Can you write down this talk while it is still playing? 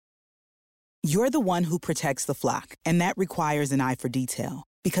You're the one who protects the flock, and that requires an eye for detail.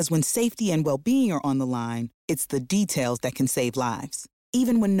 Because when safety and well-being are on the line, it's the details that can save lives.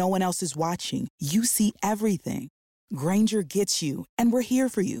 Even when no one else is watching, you see everything. Grainger gets you, and we're here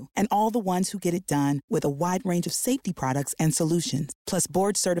for you, and all the ones who get it done with a wide range of safety products and solutions, plus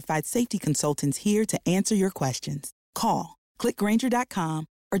board-certified safety consultants here to answer your questions. Call, click Grainger.com,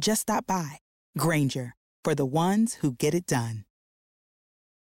 or just stop by. Grainger, for the ones who get it done.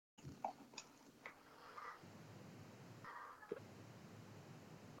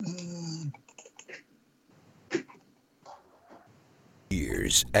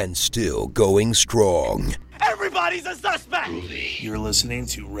 Years and still going strong. Everybody's a suspect! You're listening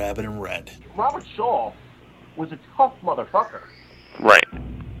to Rabbit in Red. Robert Shaw was a tough motherfucker. Right.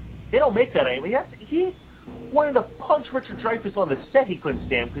 They don't make that anymore. He wanted to punch Richard Dreyfuss on the set he couldn't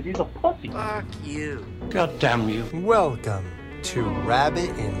stand because he's a pussy. Fuck you. God damn you. Welcome to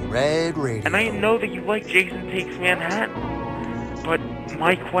Rabbit in Red Radio. And I know that you like Jason Takes Manhattan, but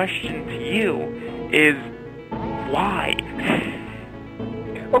my question to you is, why?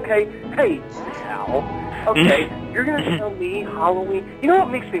 Okay, hey, pal. Okay, you're gonna tell me Halloween. You know what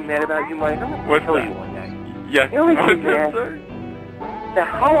makes me mad about you, Mike? I'm gonna tell you one day. Yeah. You know what makes me mad? The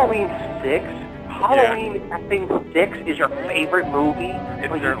Halloween 6, Halloween effing 6 is your favorite movie. It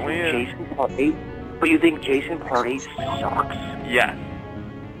certainly is. Jason Part 8, but you think Jason Part 8 sucks? Yes.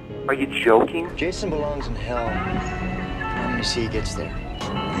 Are you joking? Jason belongs in hell. I'm gonna see he gets there.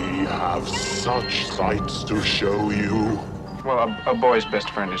 We have such sights to show you. Well, a boy's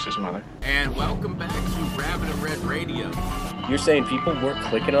best friend is his mother. And welcome back to Rabbit in Red Radio. You're saying people weren't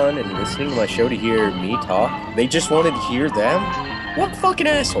clicking on and listening to my show to hear me talk? They just wanted to hear them? What fucking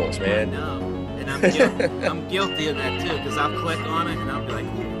assholes, man. No, and I'm guilty of that too, because I'll click on it and I'll be like,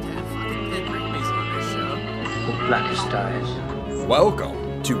 ooh, that fucking Ted Rigby's on this show. The blackest eyes.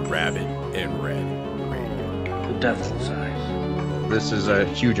 Welcome to Rabbit in Red Radio. The devil's eyes. This is a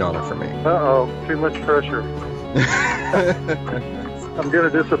huge honor for me. Uh-oh, too much pressure. I'm going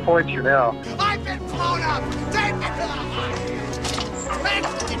to disappoint you now. I've been blown up! Take me to the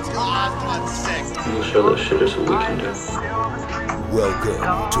hospital! We'll show those shitters what we can do. Welcome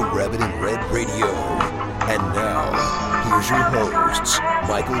to Rabbit in Red Radio. And now, here's your hosts,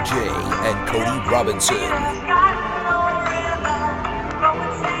 Michael J. and Cody Robinson.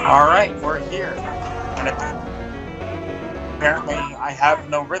 All right, we're here. And apparently I have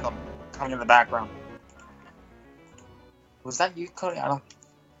no rhythm coming in the background. Was that you, Cody?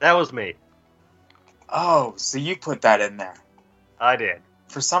 That was me. Oh, so you put that in there. I did.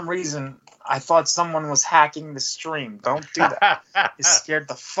 For some reason, I thought someone was hacking the stream. Don't do that. It scared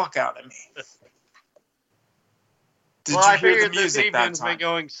the fuck out of me. Did well, you hear figured the music this that evening's time? been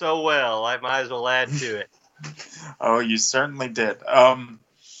going so well, I might as well add to it. Oh, you certainly did.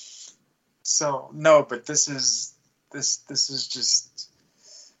 So no, but this is just.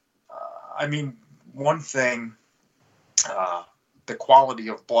 I mean, one thing. The quality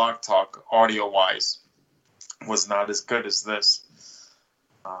of Blog Talk audio-wise was not as good as this.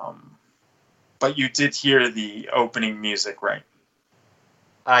 But you did hear the opening music, right?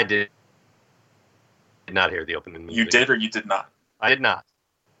 I did not hear the opening music. You did or you did not? I did not.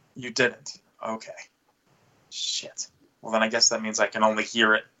 You didn't? Okay. Shit. Well, then I guess that means I can only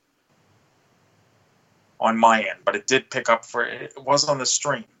hear it on my end. But it did pick up for it. It was on the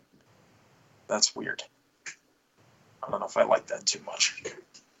stream. That's weird. I don't know if I like that too much.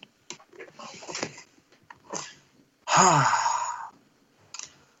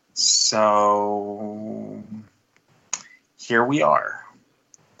 So here we are.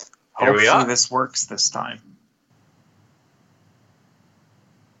 Hopefully this works this time.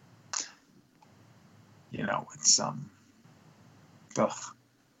 You know, it's ugh.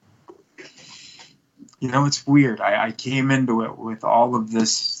 You know, it's weird. I came into it with all of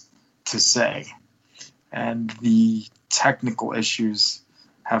this to say. And the technical issues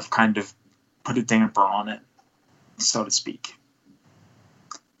have kind of put a damper on it, so to speak.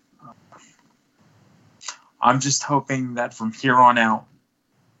 I'm just hoping that from here on out,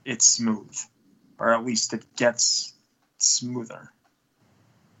 it's smooth. Or at least it gets smoother.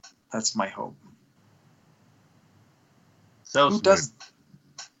 That's my hope. So who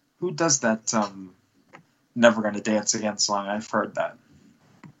does that Never Gonna Dance Again song? I've heard that.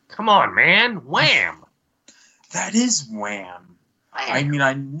 Come on, man. Wham! That is Wham. I mean,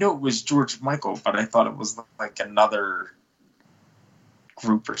 I knew it was George Michael, but I thought it was like another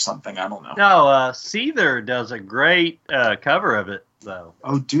group or something. I don't know. No, Seether does a great cover of it, though.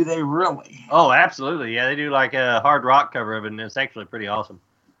 Oh, do they really? Oh, absolutely. Yeah, they do like a hard rock cover of it, and it's actually pretty awesome.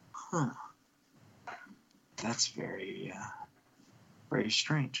 Huh. That's very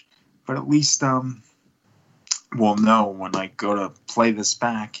strange. But at least we'll know when I go to play this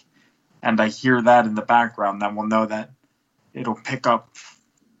back and I hear that in the background, then we'll know that it'll pick up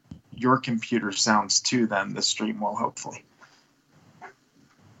your computer sounds too, then the stream will, hopefully.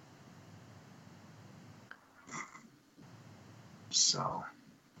 So,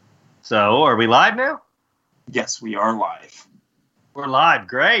 are we live now? Yes, we are live. We're live.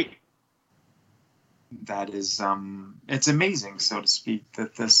 Great. That is, it's amazing, so to speak,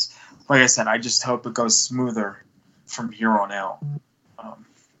 that this, like I said, I just hope it goes smoother from here on out.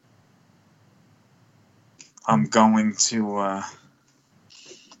 I'm going to,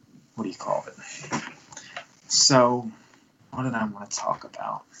 what do you call it? So, what did I want to talk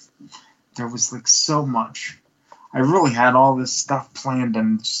about? There was like so much. I really had all this stuff planned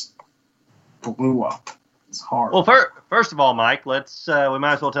and just blew up. It's hard. Well, first of all, Mike, let's we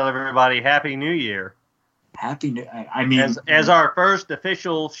might as well tell everybody Happy New Year. Happy New. I mean, as our first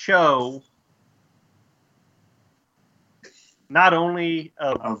official show, not only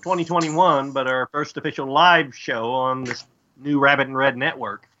of 2021, but our first official live show on this new Rabbit and Red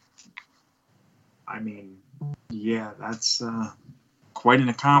network. I mean, yeah, that's quite an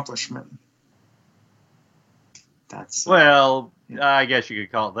accomplishment. That's well, I guess you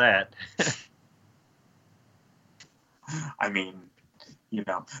could call it that. I mean, you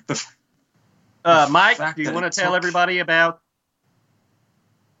know, Mike, do you want to tell everybody about?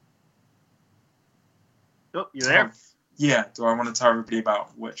 Oh, you there? Yeah. Do I want to tell everybody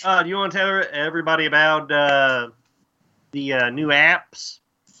about which? Do you want to tell everybody about the new apps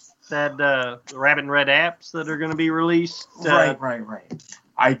that the Rabbit and Red apps that are going to be released? Right.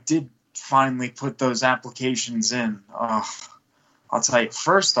 I did finally put those applications in. I'll tell you.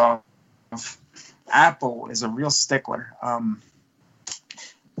 First off, Apple is a real stickler.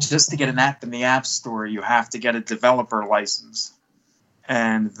 Just to get an app in the App Store, you have to get a developer license.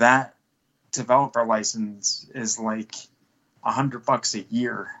 And that developer license is like $100 a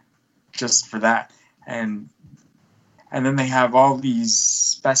year just for that. And then they have all these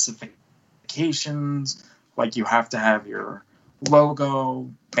specifications, like you have to have your logo,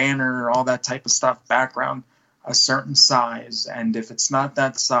 banner, all that type of stuff, background, a certain size. And if it's not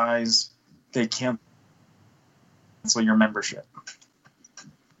that size, they cancel your membership.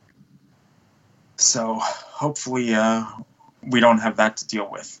 So hopefully we don't have that to deal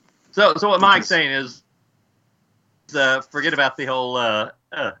with. So what Mike's saying is forget about the whole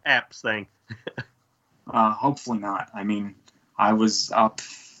apps thing. Hopefully not. I mean, I was up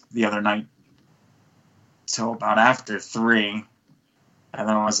the other night till about after 3, and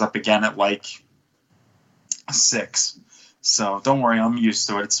then I was up again at like 6. So don't worry, I'm used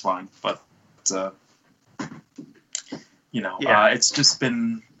to it. It's fine. But it's just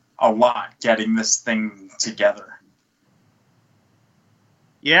been a lot getting this thing together.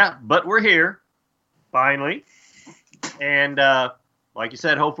 Yeah, but we're here finally, and like you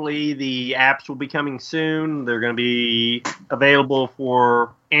said, hopefully the apps will be coming soon. They're going to be available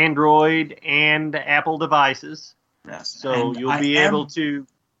for Android and Apple devices. Yes. So and you'll be able to.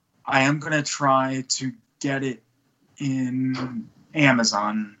 I am going to try to get it in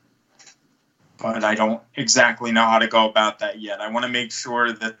Amazon, but I don't exactly know how to go about that yet. I want to make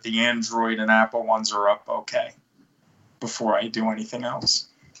sure that the Android and Apple ones are up okay before I do anything else.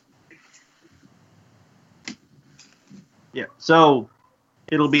 Yeah. So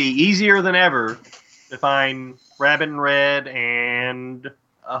it'll be easier than ever to find Rabbit and Red and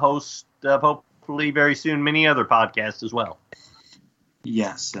a host of hopefully very soon many other podcasts as well.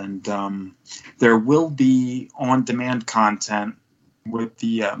 Yes, and there will be on-demand content with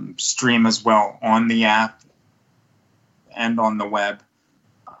the stream as well on the app and on the web.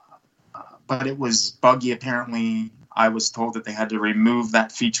 But it was buggy, apparently. I was told that they had to remove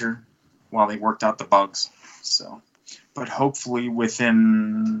that feature while they worked out the bugs. So, but hopefully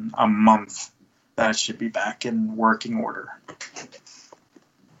within a month, that should be back in working order.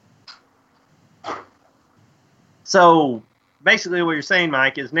 So basically what you're saying,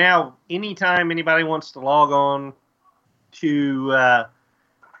 Mike, is now anytime anybody wants to log on to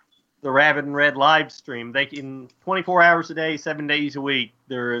the Rabbit and Red live stream, they can 24 hours a day, 7 days a week,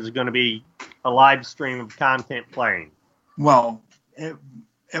 there is going to be a live stream of content playing. Well, it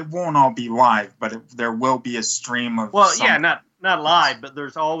won't all be live, but there will be a stream of. Well, yeah, not live, but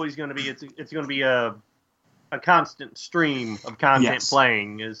there's always going to be it's going to be a constant stream of content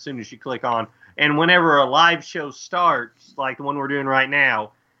playing as soon as you click on. And whenever a live show starts, like the one we're doing right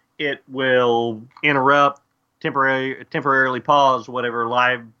now, it will interrupt, temporarily pause whatever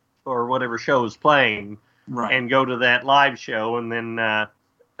live or whatever show is playing, right, and go to that live show. And then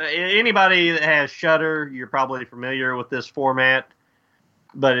anybody that has Shudder, you're probably familiar with this format.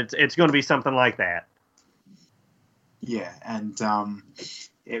 but it's going to be something like that. Yeah, and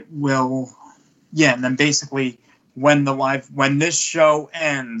it will. Yeah, and then basically when this show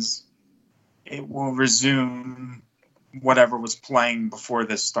ends, it will resume whatever was playing before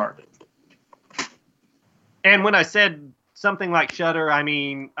this started. And when I said something like Shudder, I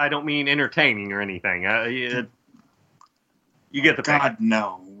don't mean entertaining or anything. You get the God,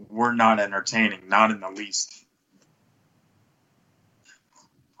 no, we're not entertaining, not in the least.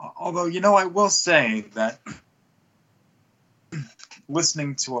 Although, I will say that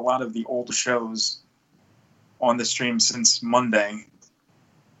listening to a lot of the old shows on the stream since Monday,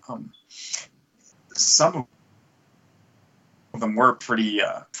 some of them were pretty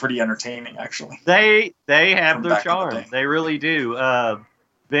entertaining, actually. They have their charm. They really do.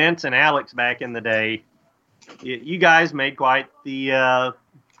 Vince and Alex back in the day, you guys made quite the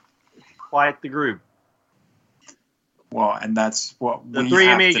group. Well, and that's what the we three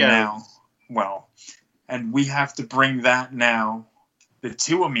have amigos. To now. Well, and we have to bring that now, the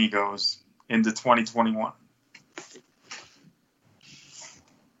two amigos, into 2021.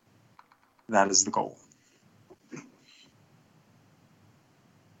 That is the goal.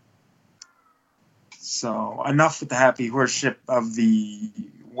 So enough with the happy horseship of the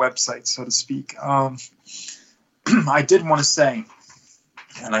website, so to speak. I did want to say,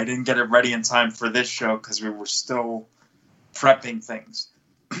 and I didn't get it ready in time for this show because we were still prepping things.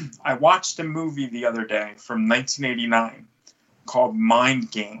 I watched a movie the other day from 1989 called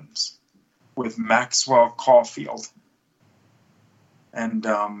Mind Games with Maxwell Caulfield and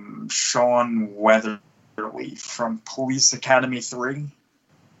Sean Weatherly from Police Academy 3.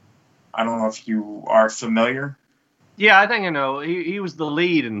 I don't know if you are familiar. Yeah, I think I know. He was the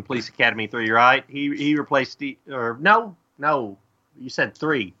lead in Police Academy 3, right? He replaced Steve, or no, you said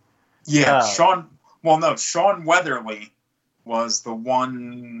 3. Yeah, Sean Weatherly was the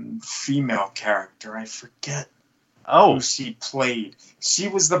one female character. I forget who she played. She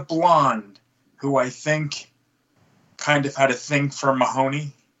was the blonde who I think kind of had a thing for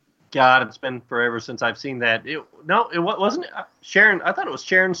Mahoney. God, it's been forever since I've seen that. It wasn't Sharon. I thought it was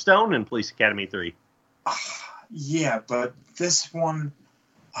Sharon Stone in Police Academy 3. Yeah, but this one,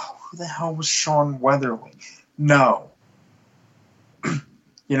 who the hell was Sean Weatherly? No.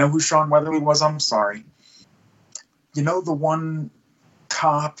 You know who Sean Weatherly was? I'm sorry. You know the one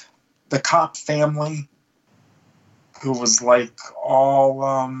cop, the cop family, who was like all,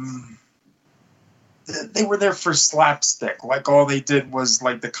 they were there for slapstick. Like all they did was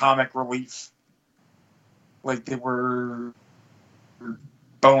like the comic relief. Like they were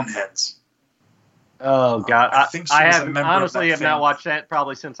boneheads. Oh God, I have honestly have family. not watched that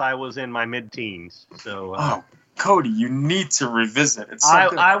probably since I was in my mid-teens. So, Cody, you need to revisit it.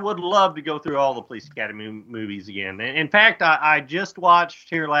 Good. I would love to go through all the Police Academy movies again. In fact, I just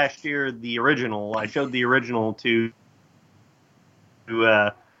watched here last year the original. I showed the original to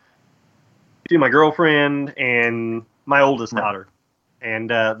my girlfriend and my oldest daughter, and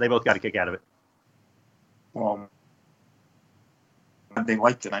they both got a kick out of it. Well, they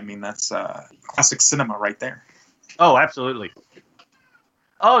liked it. I mean, that's classic cinema right there. Oh, absolutely.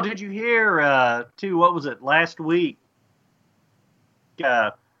 Oh, did you hear, too, what was it, last week? Oh,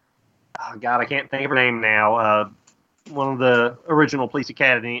 God, I can't think of her name now. One of the original Police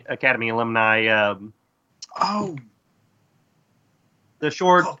Academy alumni. The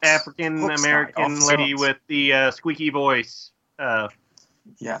short African-American lady with the squeaky voice.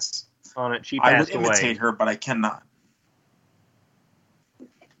 Yes. On it. She passed away. I would imitate her, but I cannot.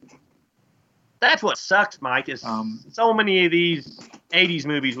 That's what sucks, Mike, is so many of these 80s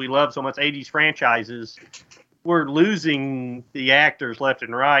movies we love so much, 80s franchises, we're losing the actors left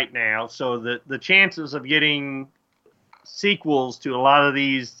and right now, so the chances of getting sequels to a lot of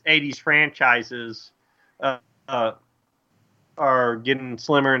these 80s franchises are getting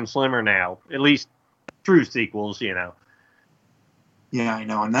slimmer and slimmer now, at least true sequels, you know. Yeah, I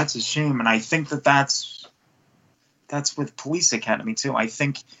know, and that's a shame, and I think that's with Police Academy, too. I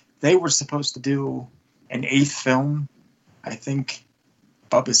think they were supposed to do an 8th film. I think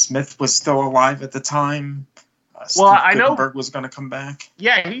Bubba Smith was still alive at the time. Steve Guttenberg was going to come back.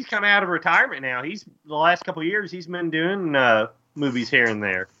 Yeah, he's come out of retirement now. The last couple of years, he's been doing movies here and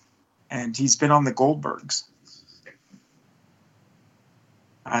there. And he's been on the Goldbergs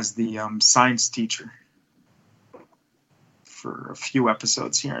as the science teacher for a few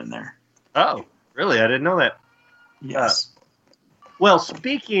episodes here and there. Oh, really? I didn't know that. Yes. Well,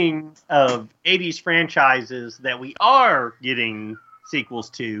 speaking of 80s franchises that we are getting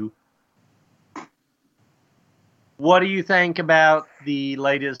sequels to, what do you think about the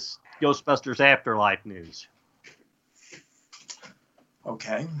latest Ghostbusters Afterlife news?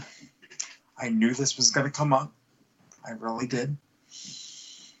 Okay. I knew this was going to come up. I really did.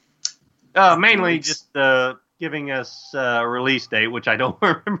 Mainly just giving us a release date, which I don't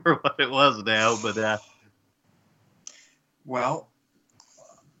remember what it was now, but... Well,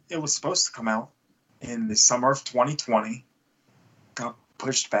 it was supposed to come out in the summer of 2020. Got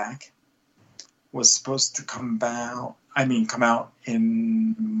pushed back. Was supposed to come out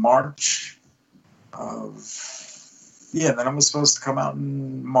in March of... Yeah, then it was supposed to come out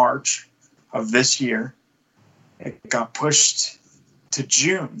in March of this year. It got pushed to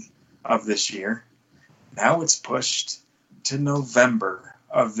June of this year. Now it's pushed to November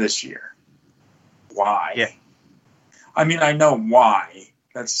of this year. Why? Yeah. I mean, I know why.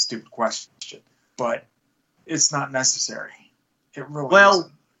 That's a stupid question. But it's not necessary. It really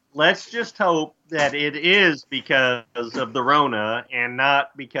isn't. Let's just hope that it is because of the Rona and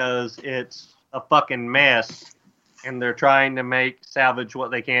not because it's a fucking mess and they're trying to salvage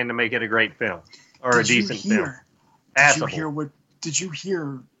what they can to make it a great film or a decent film. Did you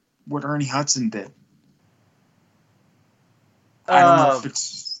hear what Ernie Hudson did? I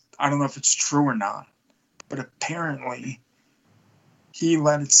don't know if it's true or not, but apparently he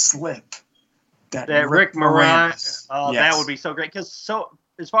let it slip that Rick Moranis. Yes. That would be so great because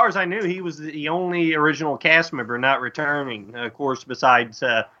as far as I knew, he was the only original cast member not returning, of course, besides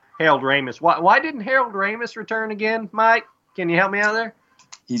Harold Ramis. Why didn't Harold Ramis return again, Mike? Can you help me out there?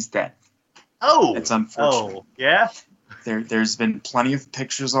 He's dead. Oh. It's unfortunate. Oh, yeah? There's been plenty of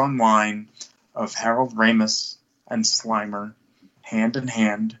pictures online of Harold Ramis and Slimer hand in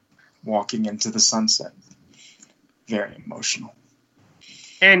hand walking into the sunset. Very emotional.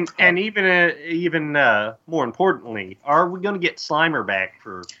 And even more importantly, are we going to get Slimer back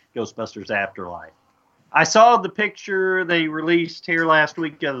for Ghostbusters Afterlife? I saw the picture they released here last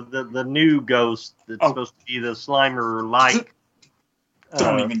week of the new ghost that's supposed to be the Slimer-like.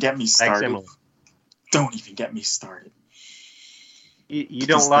 Don't even get me started. Don't even get me started. You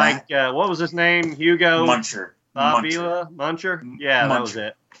don't like, what was his name? Hugo? Muncher. Muncher? Yeah, that was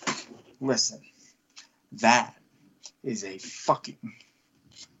it. Listen, that is a fucking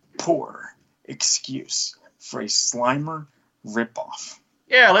poor excuse for a Slimer ripoff.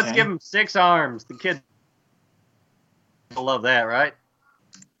 Yeah, let's give him 6 arms. The kid will love that, right?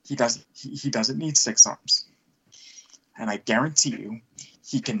 He doesn't need 6 arms. And I guarantee you,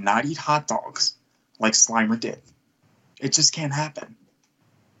 he cannot eat hot dogs like Slimer did. It just can't happen.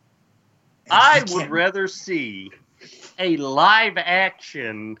 I would rather see a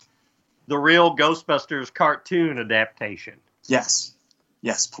live-action, the real Ghostbusters cartoon adaptation. Yes.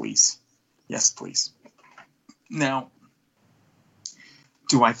 Yes, please. Yes, please. Now,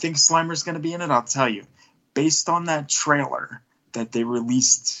 do I think Slimer's going to be in it? I'll tell you. Based on that trailer that they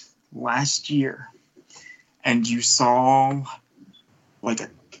released last year, and you saw like a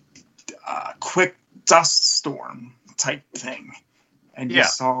quick dust storm type thing, and you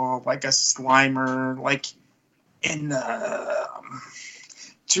saw like a Slimer like in the...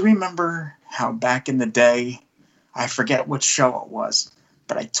 do you remember how back in the day, I forget what show it was,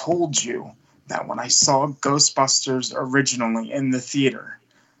 but I told you that when I saw Ghostbusters originally in the theater,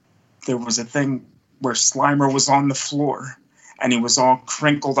 there was a thing where Slimer was on the floor and he was all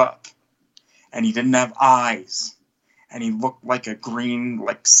crinkled up and he didn't have eyes and he looked like a green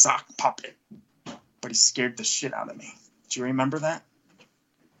like sock puppet, but he scared the shit out of me. Do you remember that?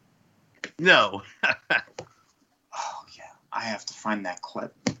 No. Oh yeah, I have to find that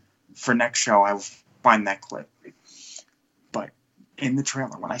clip. For next show, I will find that clip. But in the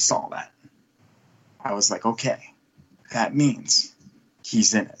trailer, when I saw that, I was like, okay, that means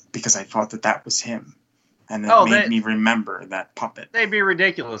he's in it, because I thought that was him. And it made me remember that puppet. They'd be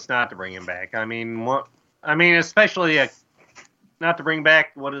ridiculous not to bring him back. I mean, especially not to bring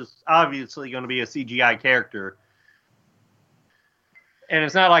back what is obviously going to be a CGI character. And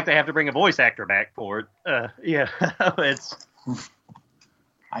it's not like they have to bring a voice actor back for it. It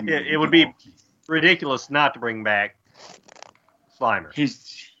would be ridiculous not to bring back Slimer.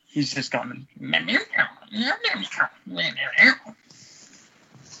 He's just coming.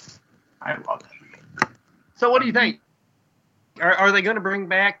 I love it. So what do you think? Are they going to bring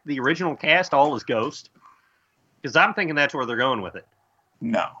back the original cast all as Ghost? Because I'm thinking that's where they're going with it.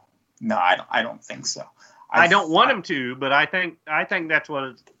 No, I don't think so. I don't want them to, but I think that's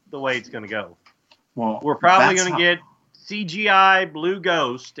the way it's going to go. Well, we're probably going to get CGI Blue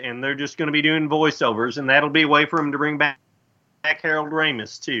Ghost, and they're just going to be doing voiceovers, and that'll be a way for them to bring back Harold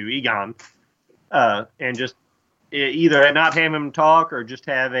Ramis too, Egon, and just either not have him talk or just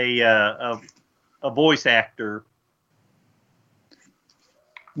have a voice actor.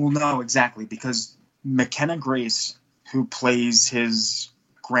 Well, no, exactly, because McKenna Grace who plays his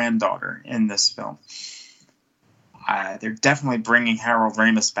granddaughter in this film. They're definitely bringing Harold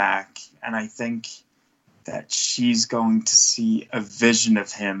Ramis back, and I think that she's going to see a vision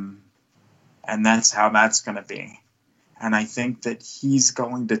of him, and that's how that's going to be. And I think that he's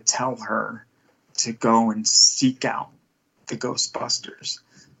going to tell her to go and seek out the Ghostbusters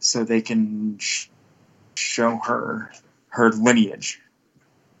so they can show her lineage.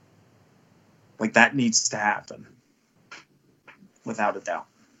 Like, that needs to happen, without a doubt.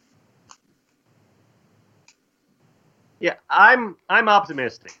 Yeah, I'm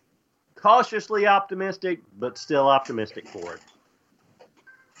optimistic. Cautiously optimistic, but still optimistic for it.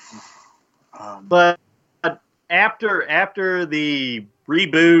 But after the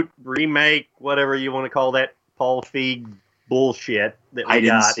reboot, remake, whatever you want to call that, Paul Feig bullshit that we got. I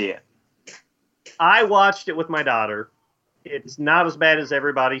didn't see it. I watched it with my daughter. It's not as bad as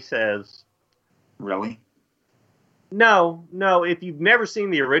everybody says. Really? No. If you've never seen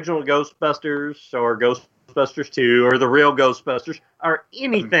the original Ghostbusters or Ghostbusters 2 or the real Ghostbusters or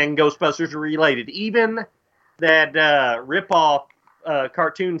anything Ghostbusters related, even that rip-off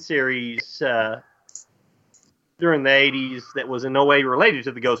cartoon series during the 80s that was in no way related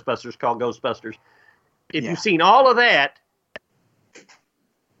to the Ghostbusters called Ghostbusters. If you've seen all of that,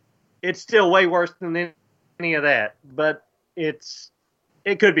 it's still way worse than any of that. But it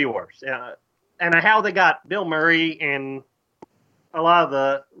could be worse. And how they got Bill Murray and a lot of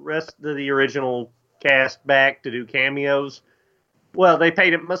the rest of the original cast back to do cameos, well, they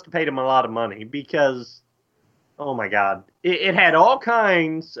must have paid him a lot of money because, oh my God, it had all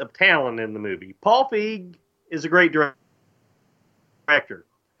kinds of talent in the movie. Paul Feig is a great director.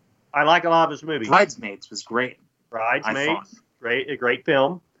 I like a lot of his movies. Bridesmaids was great. Bridesmaids, a great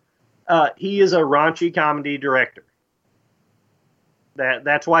film. He is a raunchy comedy director.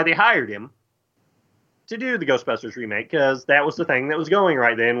 That's why they hired him to do the Ghostbusters remake, because that was the thing that was going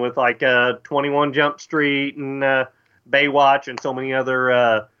right then with like 21 Jump Street and Baywatch and so many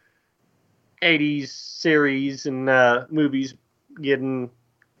other 80s series and movies getting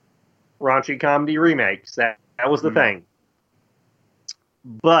raunchy comedy remakes. That was the thing.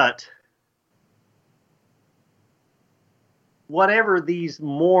 But whatever these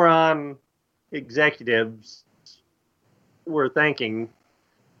moron executives were thinking,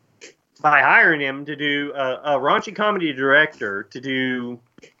 by hiring him to do a raunchy comedy director to do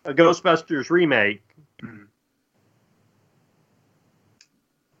a Ghostbusters remake,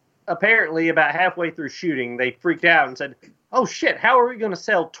 apparently about halfway through shooting, they freaked out and said, oh shit, how are we going to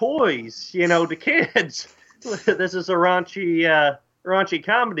sell toys, to kids? This is a raunchy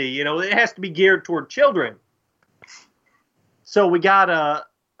comedy, it has to be geared toward children. So we got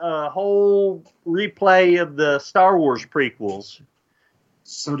a whole replay of the Star Wars prequels.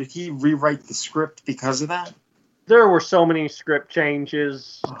 So did he rewrite the script because of that? There were so many script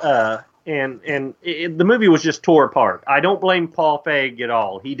changes, and the movie was just tore apart. I don't blame Paul Feig at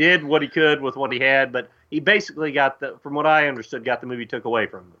all. He did what he could with what he had, but he basically from what I understood, got the movie took away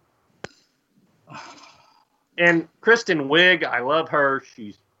from him. And Kristen Wiig, I love her.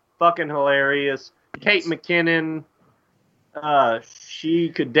 She's fucking hilarious. Kate McKinnon, she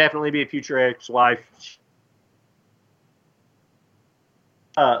could definitely be a future ex-wife.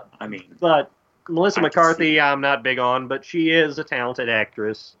 But Melissa McCarthy, I'm not big on, but she is a talented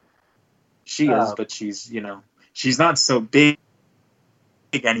actress. She is, but she's, she's not so big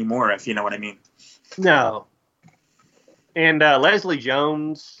anymore, if you know what I mean. No. And Leslie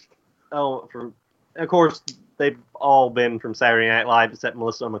Jones, of course, they've all been from Saturday Night Live except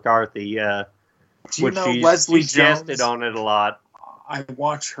Melissa McCarthy, which Leslie she's guested on it a lot. I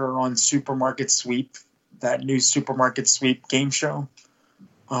watch her on Supermarket Sweep, that new Supermarket Sweep game show.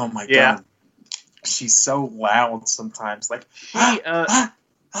 Oh my God. She's so loud sometimes. Like, I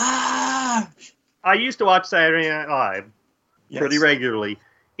used to watch Saturday Night Live pretty regularly.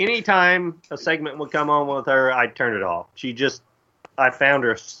 Anytime a segment would come on with her, I'd turn it off. I found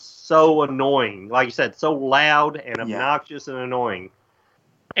her so annoying. Like you said, so loud and obnoxious and annoying.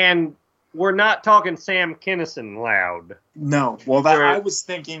 And we're not talking Sam Kinison loud. No. Well, I was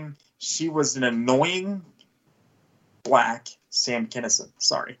thinking she was an annoying black Sam Kinison.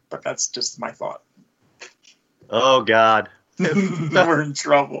 Sorry, but that's just my thought. Oh, God. We're in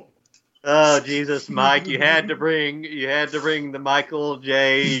trouble. Oh, Jesus, Mike, you had to bring the Michael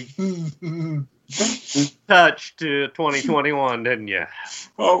J. touch to 2021, didn't you?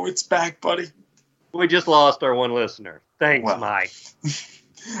 Oh, it's back, buddy. We just lost our one listener. Thanks, Mike.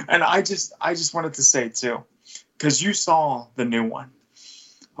 And I just wanted to say, too, because you saw the new one.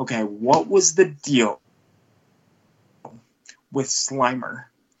 Okay, what was the deal with Slimer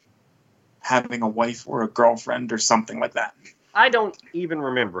having a wife or a girlfriend or something like that? I don't even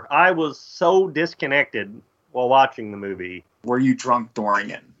remember. I was so disconnected while watching the movie. Were you drunk during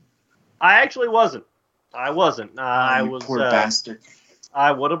it? I actually wasn't. I wasn't. I was. Poor bastard.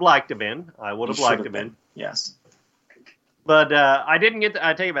 I would have liked to been. I would have liked to been. Yes. But I didn't get to,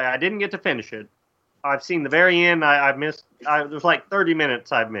 I tell you about it, I didn't get to finish it. I've seen the very end. I missed, there's like 30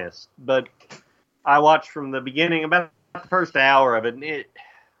 minutes I've missed. But I watched from the beginning, about the first hour of it, and it,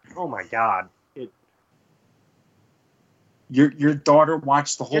 oh my God. Your daughter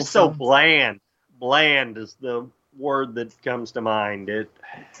watched the whole just film? So bland. Bland is the word that comes to mind.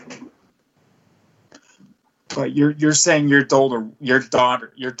 But you're saying your daughter watched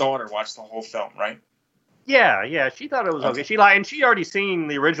the whole film, right? Yeah, she thought it was okay. And she already seen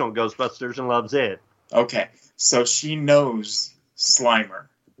the original Ghostbusters and loves it. Okay, so she knows Slimer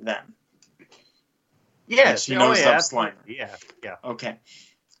then. Yeah, she knows Slimer. Yeah. Okay,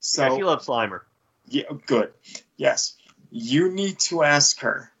 so yeah, she loves Slimer. Yeah, good. Yes, you need to ask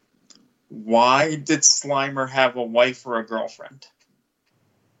her, why did Slimer have a wife or a girlfriend?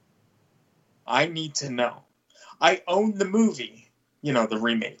 I need to know. I own the movie, the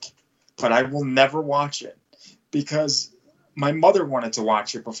remake, but I will never watch it because my mother wanted to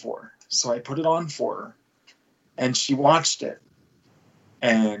watch it before. So I put it on for her and she watched it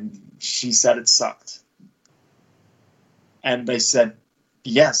and she said it sucked. And I said,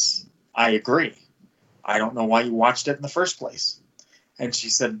 yes, I agree. I don't know why you watched it in the first place. And she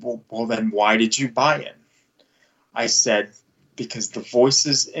said, well then why did you buy it? I said, because the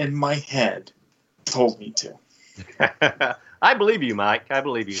voices in my head told me to. I believe you, Mike. I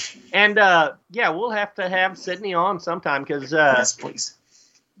believe you. And we'll have to have Sydney on sometime because yes, please.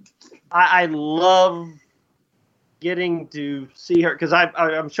 I love getting to see her because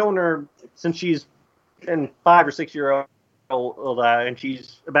I'm showing her since she's 5 or 6 years old, and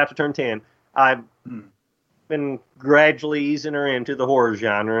she's about to turn 10. I've been gradually easing her into the horror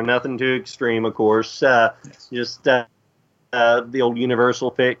genre. Nothing too extreme, of course. Just the old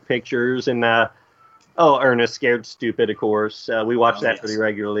Universal pictures and. Ernest Scared Stupid, of course. We watch that pretty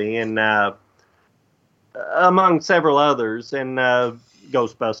regularly, and among several others, and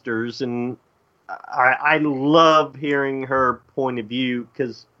Ghostbusters. And I love hearing her point of view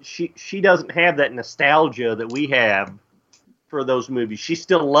because she doesn't have that nostalgia that we have for those movies. She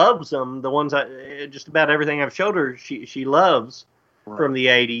still loves them. The ones just about everything I've showed her, she loves from the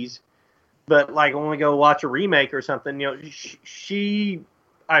 80s. But like when we go watch a remake or something, she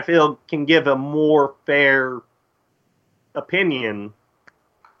I feel can give a more fair opinion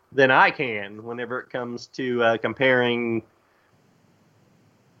than I can whenever it comes to comparing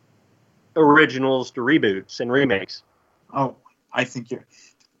originals to reboots and remakes. Oh, I think you're...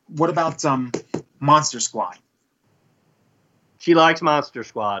 What about Monster Squad? She likes Monster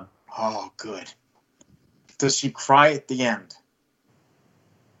Squad. Oh, good. Does she cry at the end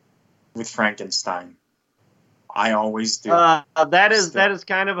with Frankenstein? I always do. That is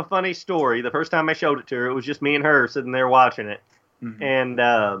kind of a funny story. The first time I showed it to her, it was just me and her sitting there watching it. Mm-hmm. And,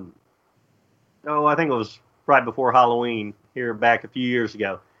 I think it was right before Halloween here back a few years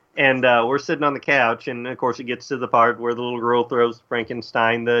ago. And we're sitting on the couch, and, of course, it gets to the part where the little girl throws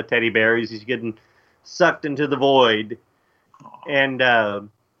Frankenstein the teddy bear. He's getting sucked into the void. And I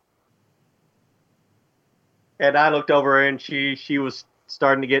looked over her, and she was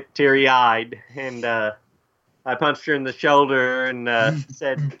starting to get teary-eyed. And I punched her in the shoulder and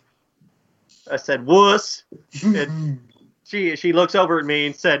said, "Wuss." And she looks over at me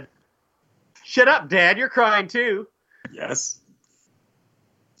and said, "Shut up, Dad, you're crying too." Yes.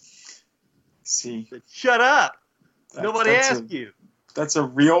 See. Said, "Shut up. Nobody asked you." That's a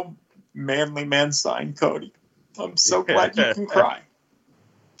real manly man sign, Cody. I'm so glad you can cry.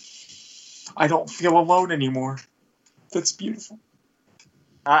 I don't feel alone anymore. That's beautiful.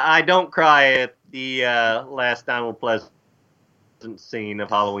 I don't cry at the last Donald Pleasant scene of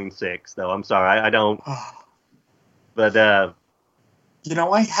Halloween 6, though. I'm sorry, I don't. But I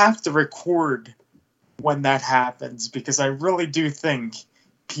have to record when that happens because I really do think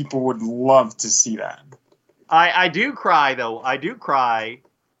people would love to see that. I do cry, though. I do cry.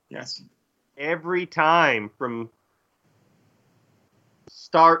 Yes. Every time from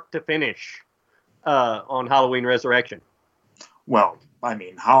start to finish on Halloween Resurrection. Well, I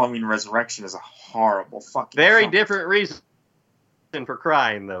mean, Halloween Resurrection is a horrible fucking Very film. different reason for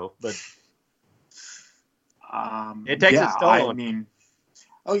crying, though. But it takes its toll on you.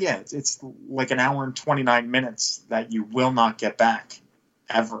 It's like an hour and 29 minutes that you will not get back.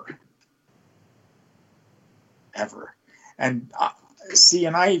 Ever. And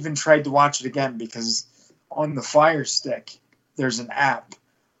and I even tried to watch it again because on the Fire Stick, there's an app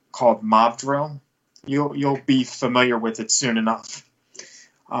called Mob Drill. You'll be familiar with it soon enough.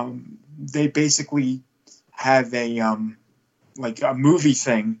 They basically have a like a movie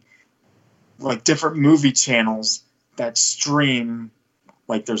thing, like different movie channels that stream.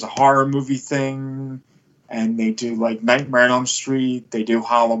 Like there's a horror movie thing, and they do like Nightmare on Elm Street, they do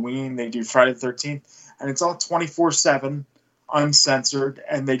Halloween, they do Friday the 13th, and it's all 24/7, uncensored,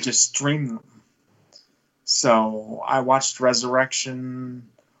 and they just stream them. So I watched Resurrection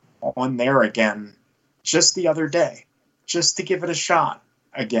on there again just the other day, just to give it a shot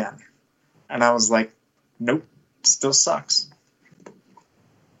again. And I was like, nope, still sucks.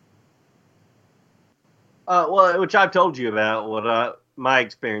 Well, which I've told you about what my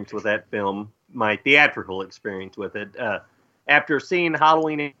experience with that film, my theatrical experience with it. After seeing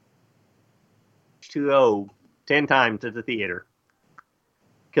Halloween H2O 10 times at the theater,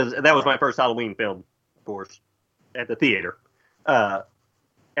 because that was my first Halloween film, of course, at the theater.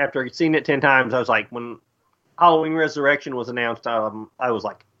 After seeing it 10 times, I was like, when Halloween Resurrection was announced, I was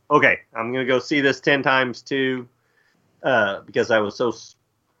like, okay, I'm going to go see this 10 times too, because I was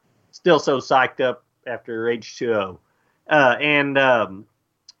still so psyched up after H2O. And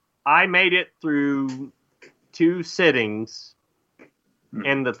I made it through 2 sittings,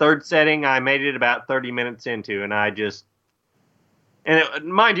 and the third setting I made it about 30 minutes into, and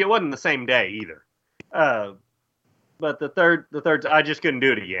mind you, it wasn't the same day either. But the third, I just couldn't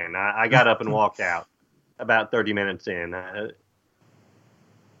do it again. I got up and walked out about 30 minutes in.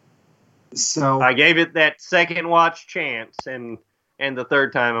 So I gave it that second watch chance, and the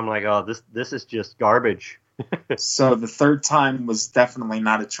third time I'm like, oh, this is just garbage. So the third time was definitely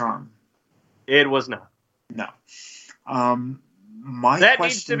not a charm. It was not. No. That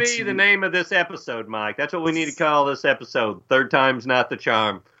needs to be the name of this episode, Mike. That's what we need to call this episode. Third time's not the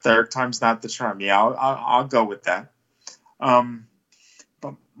charm. Third time's not the charm. Yeah, I'll go with that.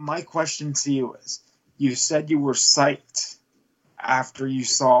 But my question to you is, you said you were psyched after you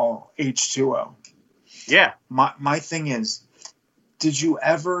saw H2O. Yeah. My thing is, did you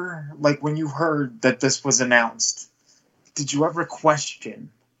ever, like when you heard that this was announced, did you ever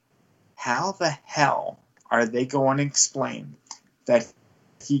question how the hell are they going to explain that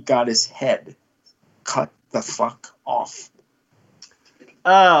he got his head cut the fuck off?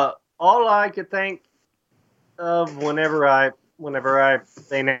 All I could think of whenever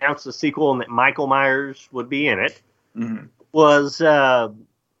they announced the sequel and that Michael Myers would be in it was I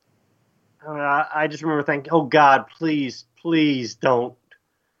just remember thinking, oh God, please don't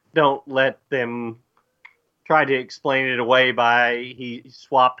let them try to explain it away by he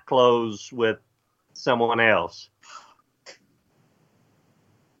swapped clothes with someone else.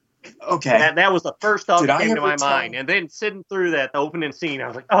 Okay. That was the first thought that came to my mind. And then sitting through that, the opening scene, I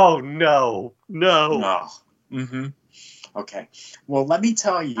was like, oh, no. Mm-hmm. Okay. Well, let me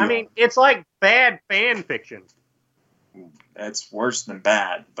tell you. I mean, it's like bad fan fiction. It's worse than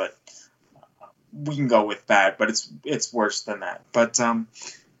bad, but we can go with bad, but it's worse than that. But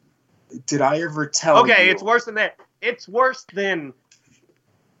did I ever tell you? Okay, it's worse than that. It's worse than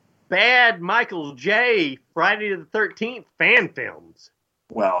bad Michael J. Friday the 13th fan films.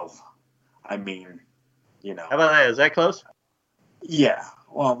 Well, I mean, you know. How about that? Is that close? Yeah.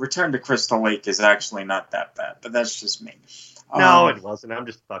 Well, Return to Crystal Lake is actually not that bad, but that's just me. No, it wasn't. I'm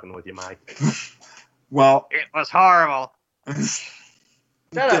just fucking with you, Mike. Well, it was horrible.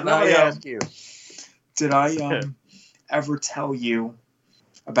 Shut up. Nobody asked you. Did I ever tell you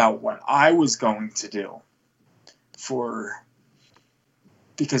about what I was going to do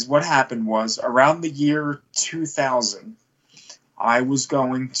because what happened was around the year 2000, I was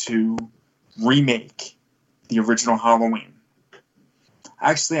going to remake the original Halloween.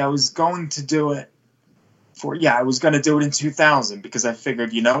 Actually, I was going to do it I was going to do it in 2000 because I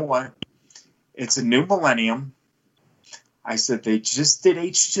figured, you know what? It's a new millennium. I said, they just did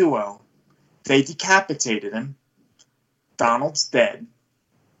H2O. They decapitated him. Donald's dead.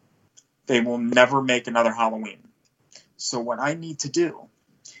 They will never make another Halloween. So what I need to do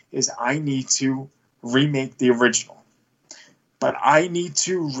is I need to remake the original. But I need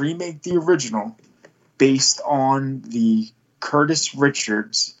to remake the original based on the Curtis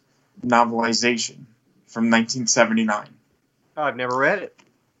Richards novelization from 1979. Oh, I've never read it.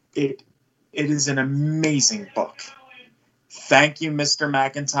 It is an amazing book. Thank you, Mr.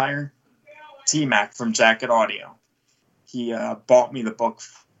 McIntyre. T-Mac from Jacket Audio. He bought me the book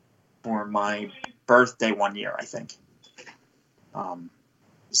for my birthday one year, I think.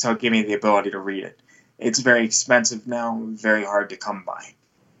 So it gave me the ability to read it. It's very expensive now, very hard to come by.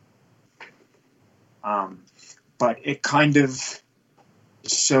 But it kind of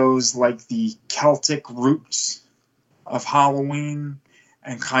shows like the Celtic roots of Halloween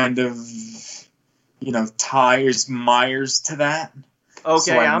and kind of, ties Myers to that.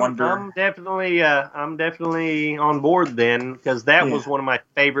 Okay, So I'm definitely on board then, because that was one of my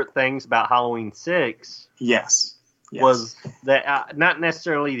favorite things about Halloween 6. Yes. Was that not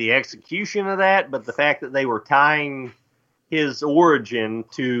necessarily the execution of that, but the fact that they were tying his origin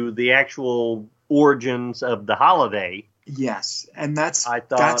to the actual origins of the holiday. Yes, and that's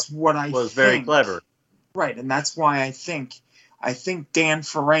what I was think very clever. Right, and that's why I think Dan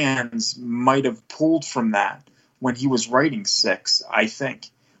Ferrans might have pulled from that when he was writing 6, I think.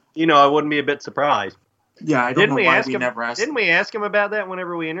 I wouldn't be a bit surprised. Yeah, I don't know why we never asked him. Didn't we ask him about that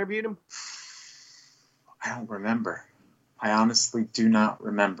whenever we interviewed him? I don't remember. I honestly do not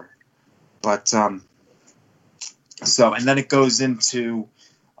remember. But, and then it goes into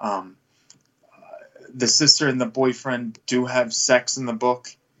the sister and the boyfriend do have sex in the book.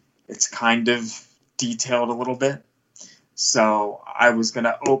 It's kind of detailed a little bit. So I was going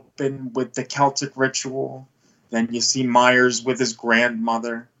to open with the Celtic ritual. Then you see Myers with his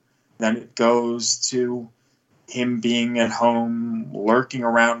grandmother. Then it goes to him being at home, lurking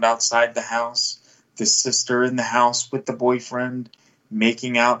around outside the house. The sister in the house with the boyfriend,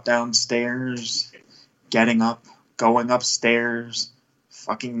 making out downstairs, getting up, going upstairs,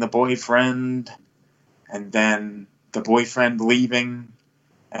 fucking the boyfriend, and then the boyfriend leaving,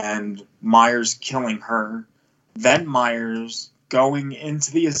 and Myers killing her. Then Myers going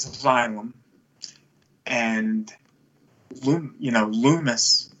into the asylum, and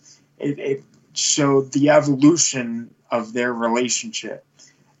Loomis, it showed the evolution of their relationship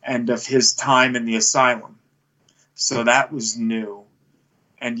and of his time in the asylum. So that was new.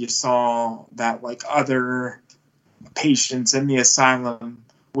 And you saw that like other patients in the asylum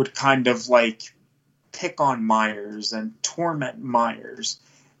would kind of like pick on Myers and torment Myers.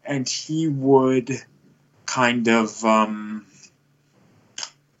 And he would kind of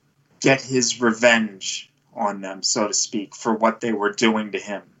get his revenge on them, so to speak, for what they were doing to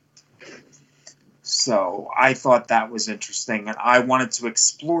him. So I thought that was interesting, and I wanted to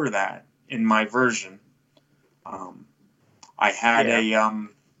explore that in my version. I had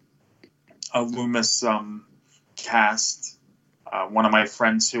a Loomis cast. One of my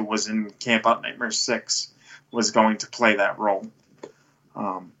friends who was in Camp Out Nightmare 6 was going to play that role.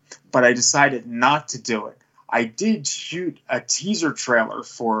 But I decided not to do it. I did shoot a teaser trailer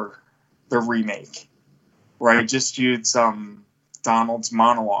for the remake, where I just used Donald's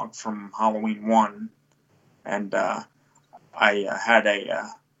monologue from Halloween 1, and I had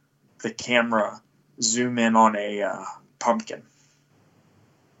the camera zoom in on a pumpkin.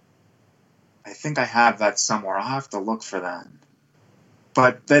 I think I have that somewhere. I'll have to look for that.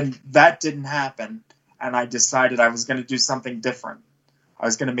 But then that didn't happen, and I decided I was going to do something different. I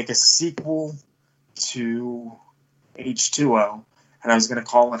was going to make a sequel to H2O, and I was going to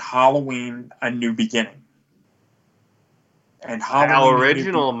call it Halloween: A New Beginning. And How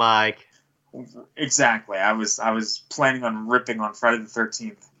original, Mike. Exactly. I was planning on ripping on Friday the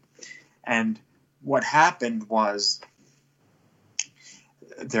 13th. And what happened was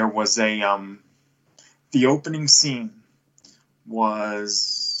there was the opening scene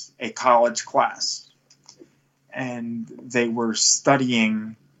was a college class. And they were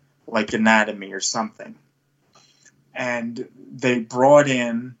studying like anatomy or something. And they brought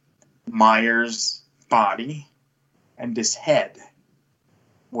in Myers' body, and his head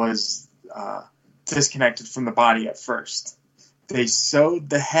was disconnected from the body at first. They sewed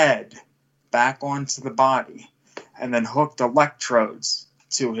the head back onto the body and then hooked electrodes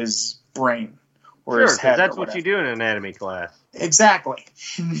to his brain or his head. That's what you do in an anatomy class. Exactly.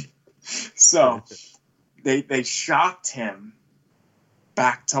 So they shocked him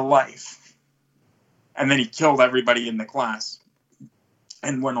back to life. And then he killed everybody in the class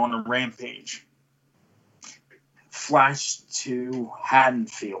and went on a rampage. Flash to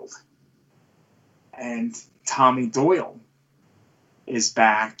Haddonfield. And Tommy Doyle is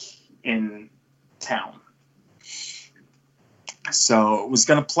back in town. So it was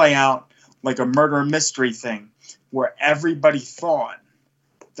going to play out like a murder mystery thing where everybody thought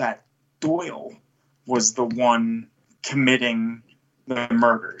that Doyle was the one committing the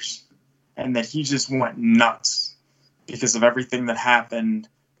murders and that he just went nuts because of everything that happened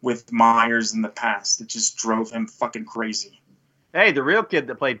with Myers in the past. It just drove him fucking crazy. Hey, the real kid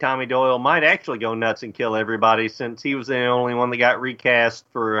that played Tommy Doyle might actually go nuts and kill everybody since he was the only one that got recast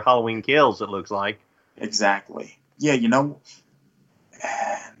for Halloween Kills, it looks like. Exactly. Yeah,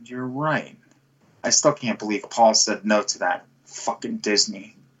 you're right. I still can't believe Paul said no to that. Fucking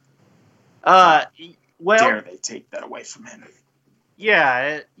Disney. Well, dare they take that away from him?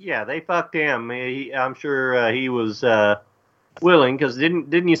 Yeah, they fucked him. I'm sure he was willing, because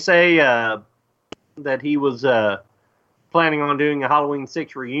didn't you say that he was planning on doing a Halloween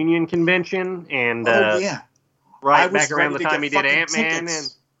 6 reunion convention? And right back around the time he did Ant-Man,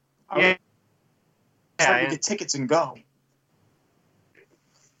 and I was to get tickets and go.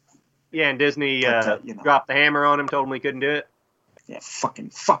 Yeah, and Disney dropped the hammer on him, told him he couldn't do it. Yeah, fuck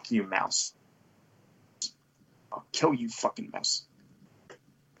you, mouse. I'll kill you, fucking mouse.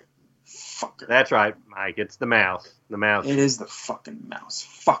 Fucker. That's right, Mike. It's the mouse. The mouse. It is the fucking mouse.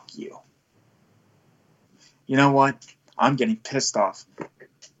 Fuck you. You know what? I'm getting pissed off.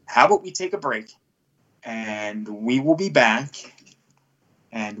 How about we take a break, and we will be back,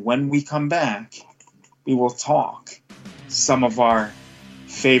 and when we come back, we will talk some of our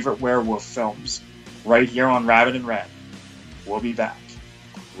favorite werewolf films right here on Rabbit and Red. We'll be back.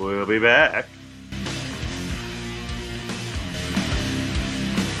 We'll be back.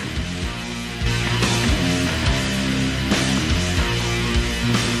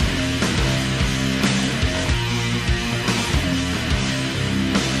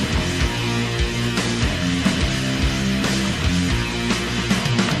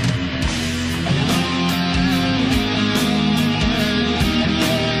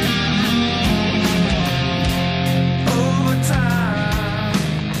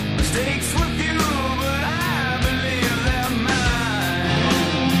 Mistakes were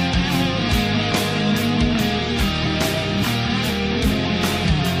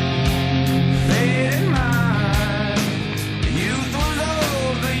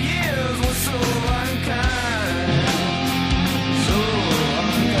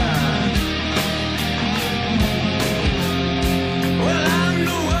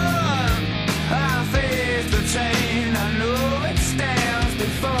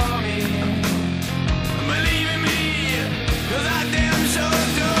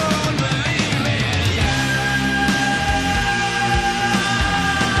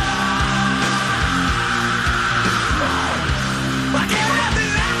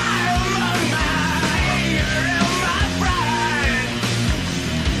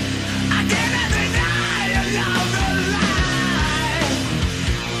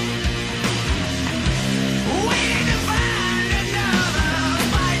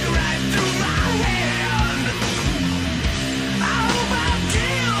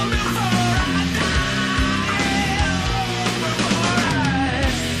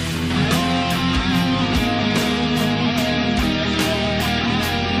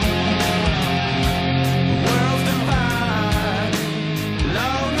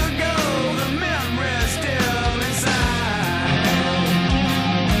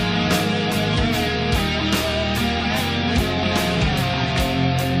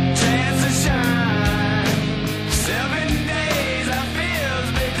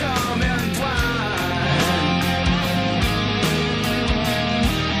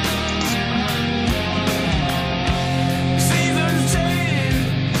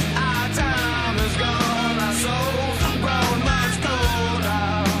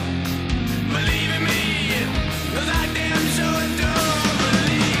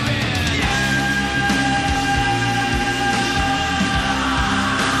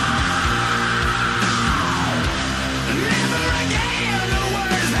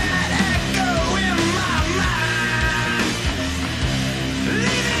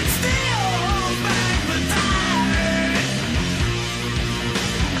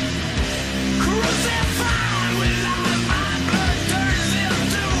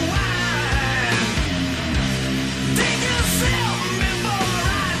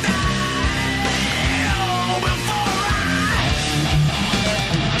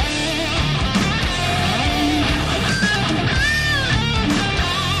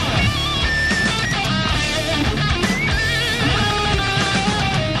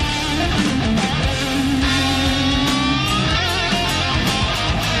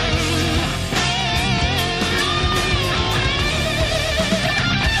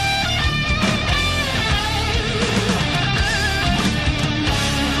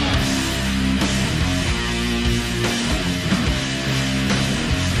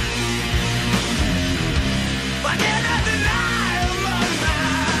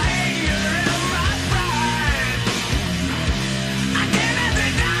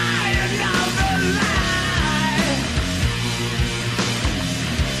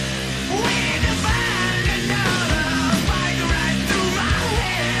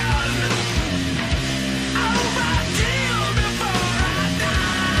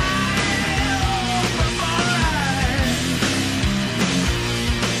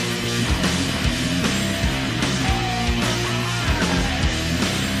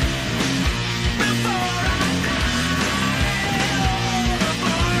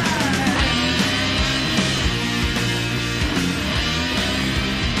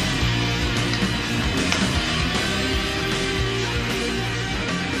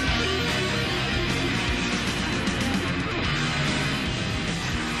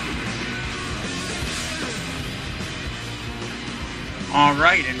All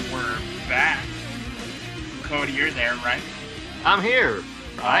right, and we're back. Cody, you're there, right? I'm here.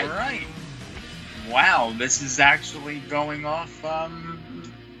 Right? All right. Wow, this is actually going off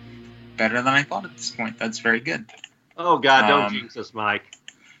better than I thought at this point. That's very good. Oh, God, don't jinx us, Mike.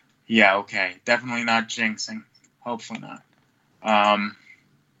 Yeah, okay. Definitely not jinxing. Hopefully not.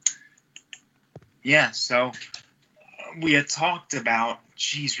 Yeah, so we had talked about,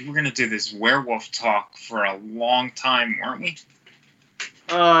 we were going to do this werewolf talk for a long time, weren't we?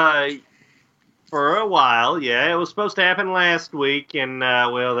 For a while, yeah. It was supposed to happen last week, and,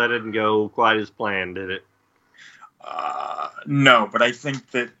 well, that didn't go quite as planned, did it? No, but I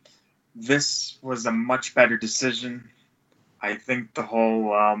think that this was a much better decision. I think the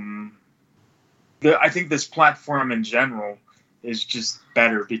whole, I think this platform in general is just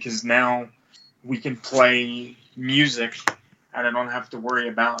better because now we can play music and I don't have to worry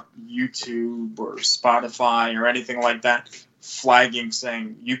about YouTube or Spotify or anything like that flagging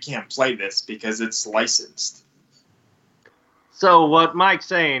saying you can't play this because it's licensed. So what Mike's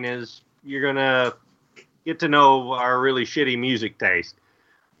saying is you're going to get to know our really shitty music taste.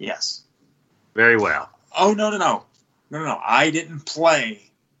 Yes. Very well. Oh, no. I didn't play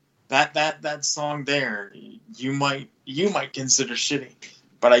that song there. You might consider shitty,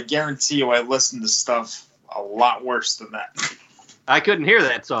 but I guarantee you I listened to stuff a lot worse than that. I couldn't hear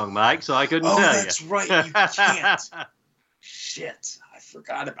that song, Mike, so I couldn't tell you. Oh, that's right. You can't. Shit. I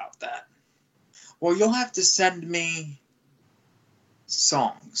forgot about that. Well, you'll have to send me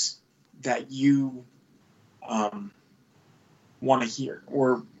songs that you want to hear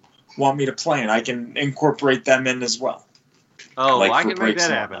or want me to play, and I can incorporate them in as well. Oh, like I can make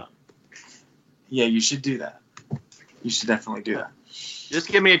that happen. Yeah, you should do that. You should definitely do that. Just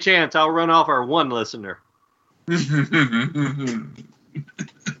give me a chance. I'll run off our one listener.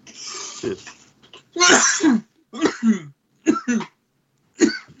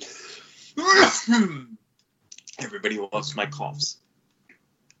 Everybody loves my coughs.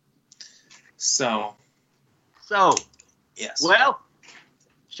 So, yes. Well,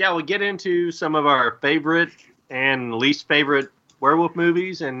 shall we get into some of our favorite and least favorite werewolf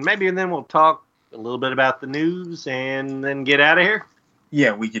movies, and maybe then we'll talk a little bit about the news and then get out of here?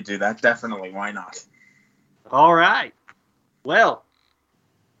 Yeah, we could do that. Definitely. Why not? All right. Well,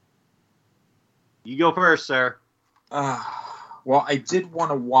 you go first, sir. Well, I did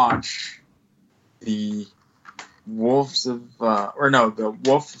want to watch the Wolf of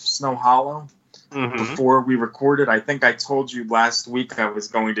Snow Hollow before we recorded. I think I told you last week I was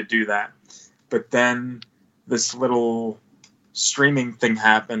going to do that. But then this little streaming thing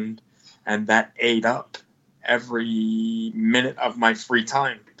happened, and that ate up every minute of my free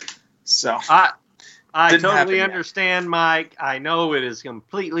time. So I totally understand, Mike. I know it is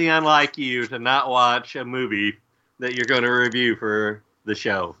completely unlike you to not watch a movie that you're going to review for the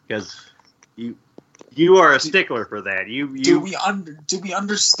show, because you are a stickler for that. Do we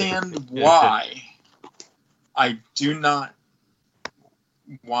understand why I do not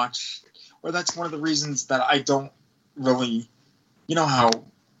watch? Or that's one of the reasons that I don't really, you know how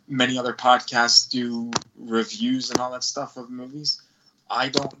many other podcasts do reviews and all that stuff of movies? I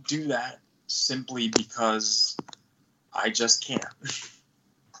don't do that simply because I just can't.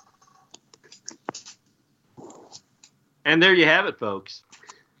 And there you have it, folks.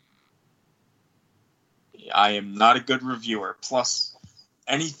 I am not a good reviewer. Plus,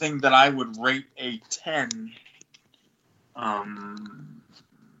 anything that I would rate a 10,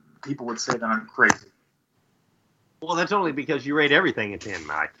 people would say that I'm crazy. Well, that's only because you rate everything a 10,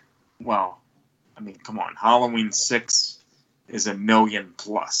 Mike. Well, I mean, come on. Halloween 6 is a million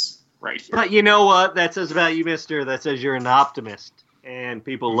plus right here. But you know what that says about you, mister? That says you're an optimist. And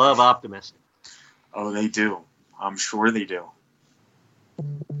people love optimists. Oh, they do. I'm sure they do.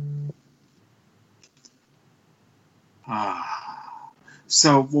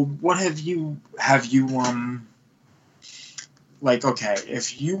 So, well, what have you, like, okay,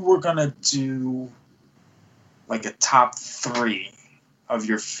 if you were gonna do, like, a top 3 of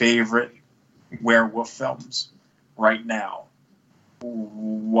your favorite werewolf films right now,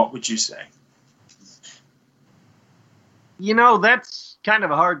 what would you say? You know, that's kind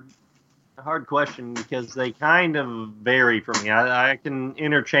of a hard question because they kind of vary for me. I can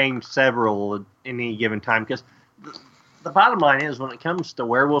interchange several at any given time because the bottom line is when it comes to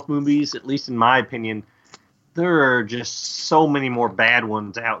werewolf movies, at least in my opinion, there are just so many more bad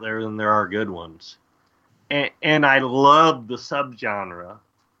ones out there than there are good ones. And I love the subgenre,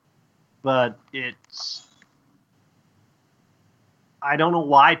 but I don't know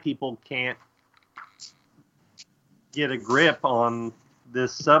why people can't get a grip on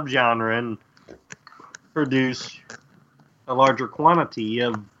this subgenre and produce a larger quantity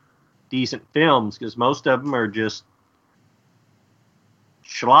of decent films, because most of them are just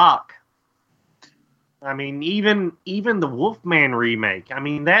schlock. I mean, even the Wolfman remake. I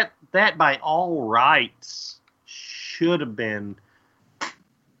mean, that by all rights should have been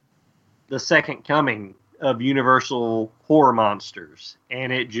the second coming of Universal horror monsters,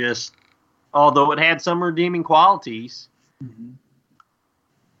 and it just, although it had some redeeming qualities,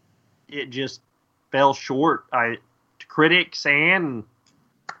 it just fell short to critics and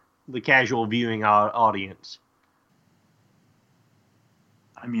the casual viewing audience.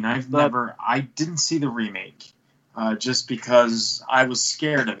 I mean, I didn't see the remake, just because I was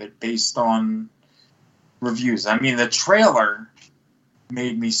scared of it based on reviews. I mean, the trailer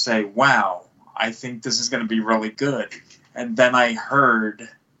made me say, wow, I think this is going to be really good. And then I heard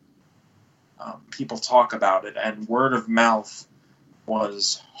people talk about it, and word of mouth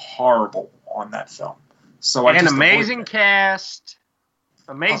was horrible on that film. So an amazing cast,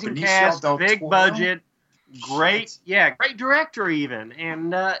 big budget, great director even,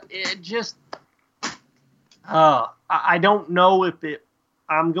 and it just, I don't know if it.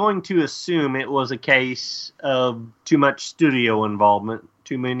 I'm going to assume it was a case of too much studio involvement,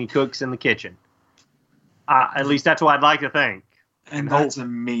 too many cooks in the kitchen. At least that's what I'd like to think. And that's a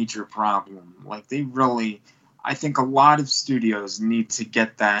major problem. Like, I think a lot of studios need to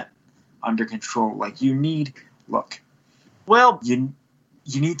get that under control. Like, you need to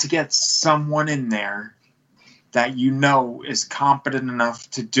get someone in there that you know is competent enough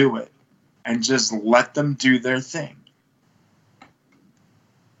to do it, and just let them do their thing.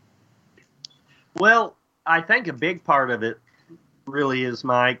 Well, I think a big part of it really is,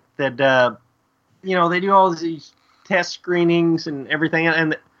 Mike, that they do all these test screenings and everything,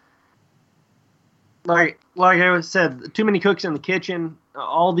 and like I said, too many cooks in the kitchen.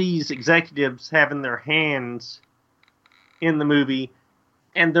 All these executives having their hands in the movie,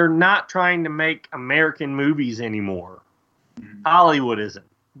 and they're not trying to make American movies anymore. Hollywood isn't.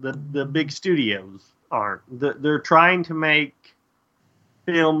 The big studios aren't. They're trying to make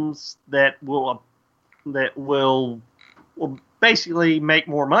films that will basically make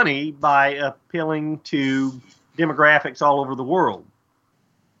more money by appealing to demographics all over the world.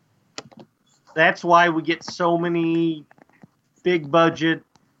 That's why we get so many big budget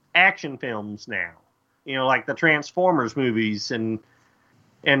action films now. Like the Transformers movies and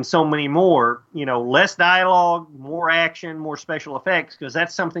so many more. Less dialogue, more action, more special effects, because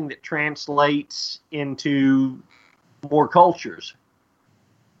that's something that translates into more cultures.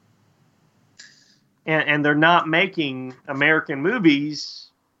 And they're not making American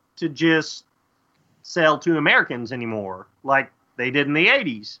movies to just sell to Americans anymore, like they did in the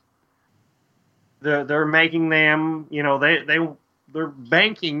 80s. They're making them, they're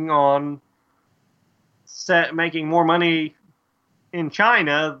banking on making more money in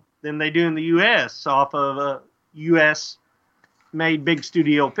China than they do in the U.S. off of a U.S.-made big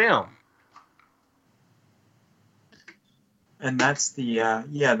studio film. And that's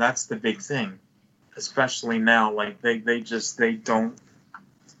the big thing. Especially now, like they don't.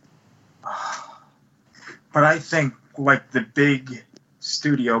 But I think like the big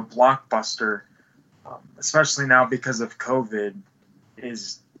studio blockbuster, especially now because of COVID,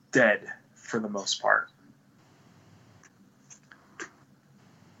 is dead for the most part.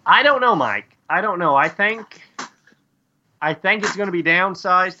 I don't know, Mike. I don't know. I think it's going to be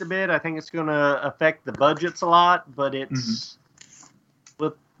downsized a bit. I think it's going to affect the budgets a lot, but it's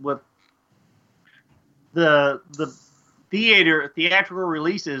with the theatrical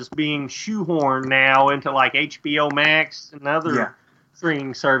releases being shoehorned now into like HBO Max and other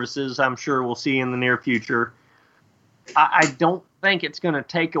streaming services. I'm sure we'll see in the near future. I don't think it's going to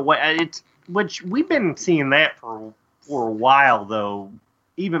take away which we've been seeing that for a while though,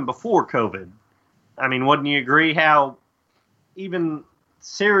 even before COVID. I mean, wouldn't you agree how even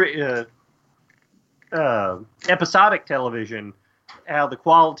episodic television, how the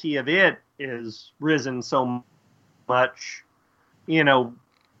quality of it is risen so much,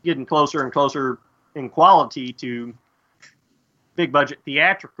 getting closer and closer in quality to big budget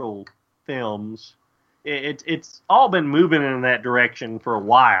theatrical films. It's all been moving in that direction for a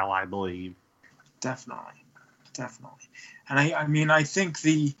while, I believe. Definitely. And I think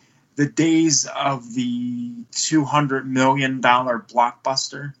the days of the $200 million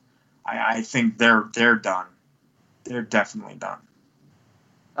blockbuster, I think they're done. They're definitely done.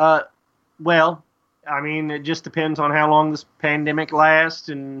 Well, I mean, it just depends on how long this pandemic lasts,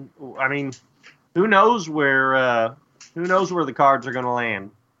 and I mean, who knows where the cards are going to land.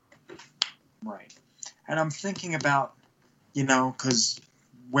 Right, and I'm thinking about, because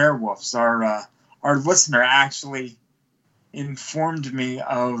werewolves, our listener actually informed me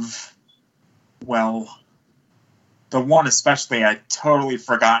of, well, the one especially I'd totally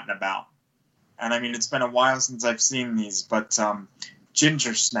forgotten about. And I mean, it's been a while since I've seen these, but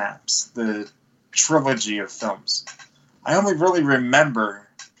Ginger Snaps, the trilogy of films. I only really remember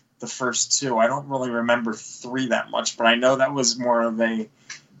the first two. I don't really remember 3 that much, but I know that was more of a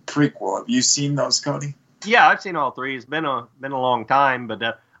prequel. Have you seen those, Cody? Yeah, I've seen all 3. It's been a long time,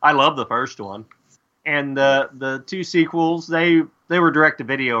 but I love the first one. And the 2 sequels, they were direct to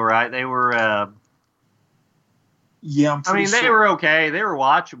video, right? They were. Yeah, they were okay. They were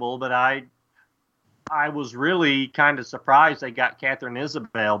watchable, but I was really kind of surprised they got Catherine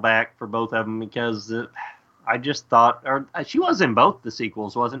Isabel back for both of them because I just thought, or she was in both the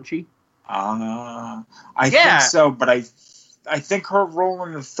sequels, wasn't she? I think so, but I think her role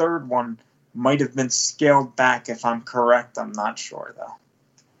in the third one might have been scaled back. If I'm correct, I'm not sure though.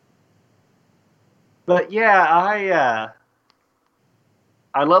 But yeah,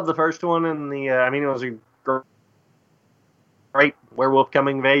 I love the first one, and it was a great werewolf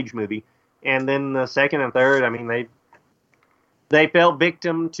coming of age movie. And then the second and third, they fell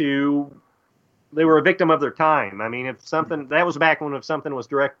victim to. They were a victim of their time. I mean, if something that was back when if something was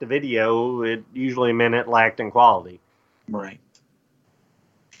direct to video, it usually meant it lacked in quality. Right.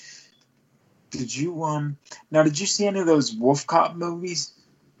 Did you did you see any of those Wolf Cop movies?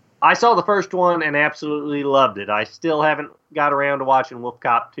 I saw the first one and absolutely loved it. I still haven't got around to watching Wolf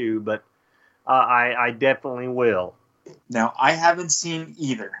Cop 2, but I definitely will. Now, I haven't seen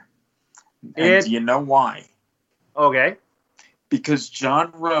either. And do you know why? Okay. Because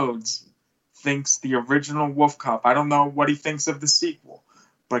John Rhodes thinks the original Wolf Cop, I don't know what he thinks of the sequel,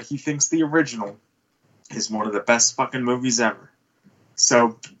 but he thinks the original is one of the best fucking movies ever.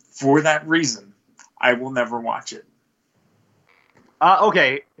 So, for that reason, I will never watch it.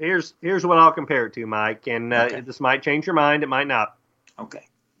 Okay, here's what I'll compare it to, Mike, and this might change your mind, it might not. Okay.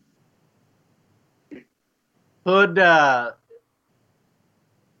 Hood,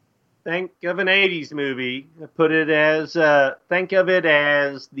 think of an 80s movie. Think of it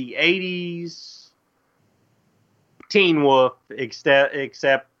as the 80s Teen Wolf,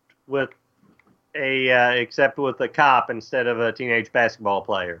 except with a cop instead of a teenage basketball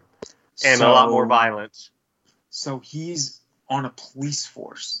player, and a lot more violence. So he's on a police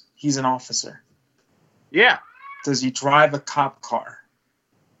force. He's an officer. Yeah. Does he drive a cop car?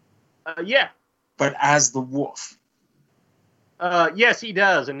 Yeah. But as the wolf. Yes, he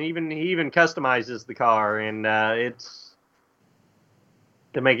does, and he even customizes the car, and it's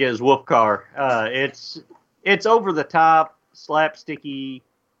to make it his wolf car. It's over the top, slapsticky,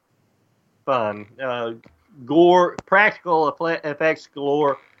 fun, gore, practical effects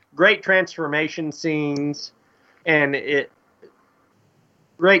galore, great transformation scenes, and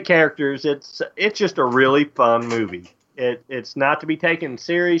great characters. It's just a really fun movie. It's not to be taken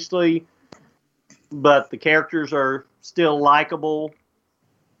seriously, but the characters are still likable,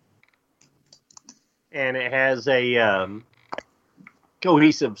 and it has a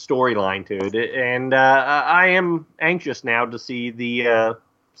cohesive storyline to it. And I am anxious now to see the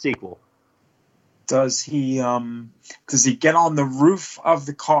sequel. Does he get on the roof of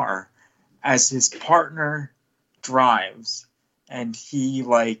the car as his partner drives, and he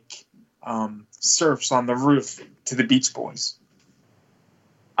surfs on the roof to the Beach Boys?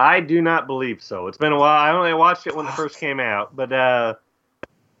 I do not believe so. It's been a while. I only watched it when it first came out, but I'm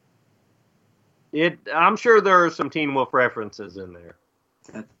sure there are some Teen Wolf references in there.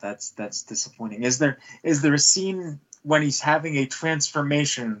 That's disappointing. Is there a scene when he's having a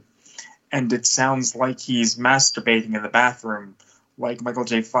transformation and it sounds like he's masturbating in the bathroom like Michael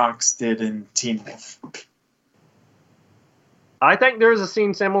J. Fox did in Teen Wolf? I think there's a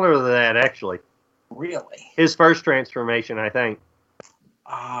scene similar to that, actually. Really? His first transformation, I think.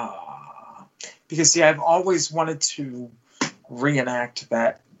 Because see, I've always wanted to reenact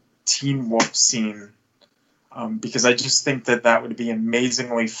that Teen Wolf scene because I just think that would be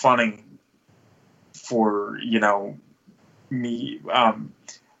amazingly funny for, me,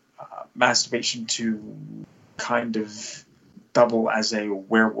 masturbation to kind of double as a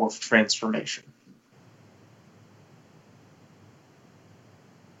werewolf transformation.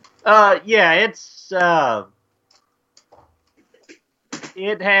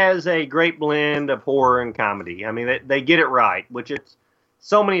 It has a great blend of horror and comedy. I mean, they get it right, which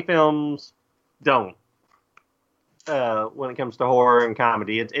so many films don't when it comes to horror and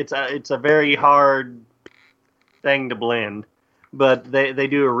comedy. It's a very hard thing to blend, but they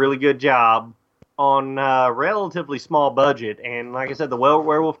do a really good job on a relatively small budget. And like I said, the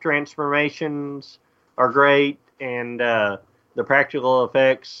werewolf transformations are great, and the practical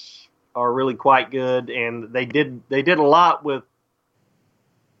effects are really quite good, and they did a lot with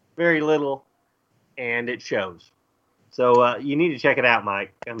very little, and it shows. So you need to check it out,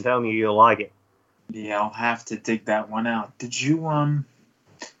 Mike. I'm telling you, you'll like it. Yeah, I'll have to dig that one out. Did you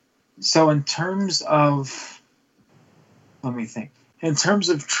So in terms of, let me think. In terms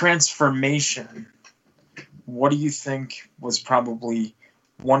of transformation, what do you think was probably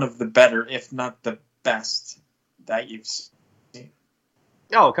one of the better, if not the best, that you've seen?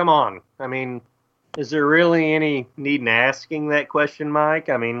 Oh, come on. I mean, is there really any need in asking that question, Mike?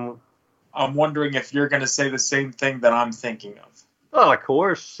 I mean, I'm wondering if you're going to say the same thing that I'm thinking of. Well, of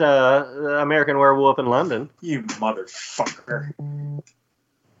course, American Werewolf in London. You motherfucker.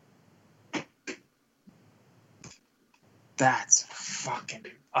 That's fucking...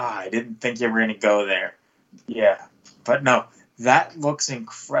 I didn't think you were going to go there. Yeah. But no, that looks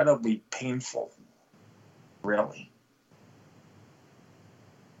incredibly painful. Really.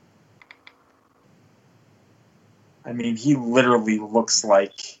 I mean, he literally looks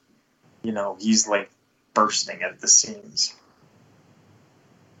like, he's like bursting at the seams.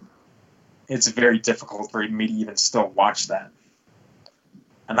 It's very difficult for me to even still watch that.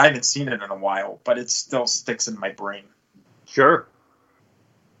 And I haven't seen it in a while, but it still sticks in my brain. Sure.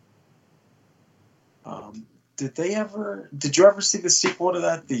 Did you ever see the sequel to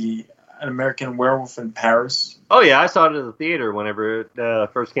that, An American Werewolf in Paris? Oh, yeah, I saw it at the theater whenever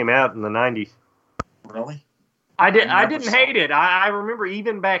it first came out in the 90s. Really? I didn't hate it. I remember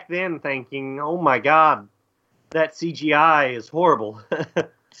even back then thinking, oh my God, that CGI is horrible.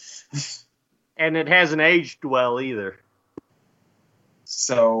 And it hasn't aged well either.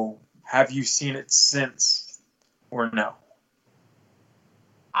 So, have you seen it since, or no?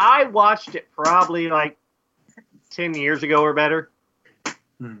 I watched it probably like 10 years ago or better.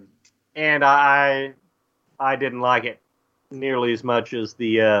 And I didn't like it nearly as much as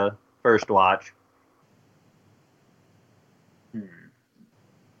the first watch.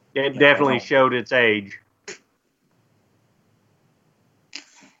 It definitely showed its age.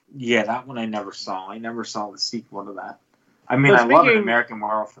 Yeah, that one I never saw. I never saw the sequel to that. I mean, I love An American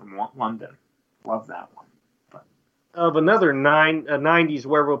Werewolf in London. Love that one. But of another 90s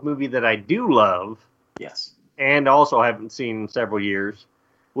werewolf movie that I do love. Yes. And also haven't seen in several years,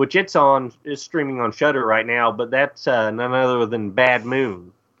 which is streaming on Shudder right now, but that's none other than Bad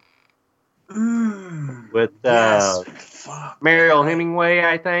Moon. With Mariel Hemingway,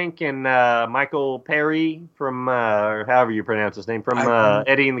 I think, and Michael Perry from, or however you pronounce his name, from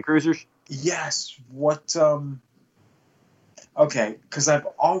Eddie and the Cruisers. Yes. What, okay, because I've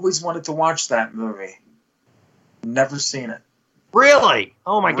always wanted to watch that movie. Never seen it. Really?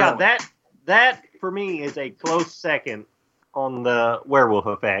 Oh my God, that for me is a close second on the werewolf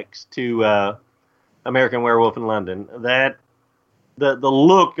effects to American Werewolf in London. That the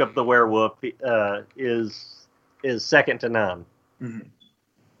look of the werewolf is second to none. Mm-hmm.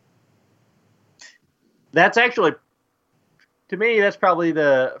 That's actually, to me, that's probably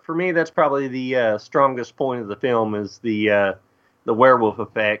the strongest point of the film is the werewolf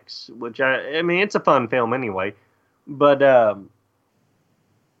effects, which I mean, it's a fun film anyway, but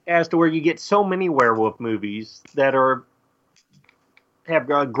as to where you get so many werewolf movies that have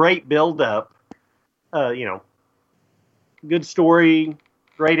a great build up, good story,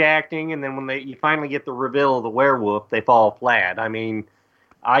 great acting, and then when you finally get the reveal of the werewolf, they fall flat. I mean,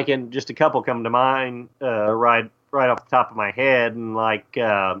 just a couple come to mind right off the top of my head, and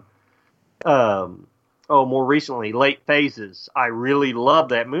more recently, Late Phases. I really love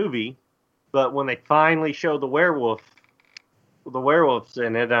that movie, but when they finally show the werewolves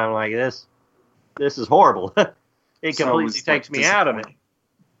in it, I'm like, this is horrible. It completely takes me out of it.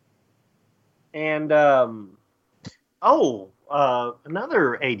 And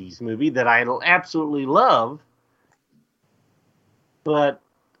another 80s movie that I absolutely love, but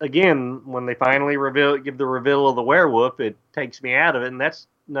again, when they finally give the reveal of the werewolf, it takes me out of it, and that's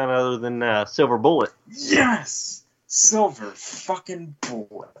none other than Silver Bullet. Yes! Silver fucking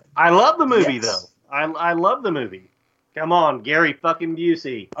Bullet. I love the movie, though. I love the movie. Come on, Gary fucking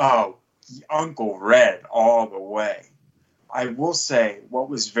Busey. Oh, Uncle Red all the way. I will say, what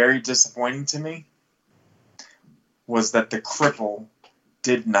was very disappointing to me was that the cripple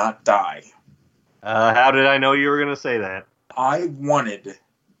did not die. How did I know you were going to say that? I wanted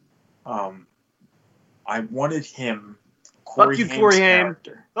him, Corey Haim's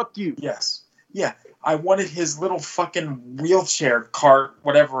character. Fuck you. Yes. Yeah. I wanted his little fucking wheelchair cart,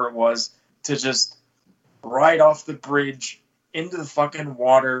 whatever it was, to just ride off the bridge into the fucking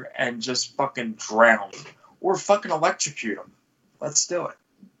water and just fucking drown. Or fucking electrocute him. Let's do it.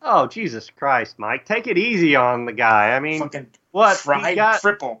 Oh, Jesus Christ, Mike. Take it easy on the guy. I mean, what? Fried He got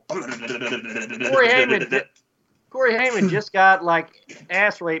triple. Corey Haim just got, like,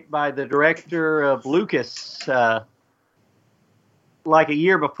 ass raped by the director of Lucas, like a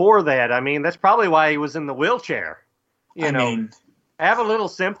year before that. I mean, that's probably why he was in the wheelchair. You know, have a little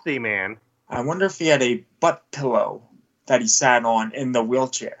sympathy, man. I wonder if he had a butt pillow that he sat on in the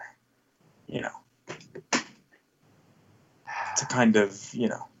wheelchair. You know, to kind of, you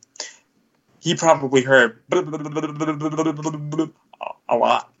know, he probably heard a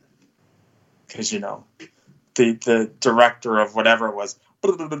lot because, you know, the director of whatever it was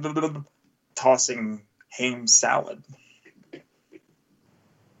tossing Haim salad.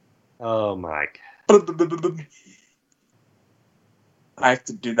 Oh, Mike. I have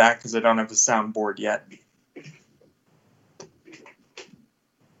to do that because I don't have a soundboard yet.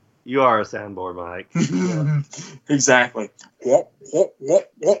 You are a soundboard, Mike. Exactly.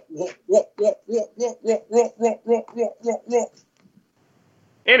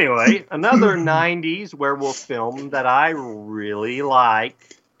 Anyway, another 90s werewolf film that I really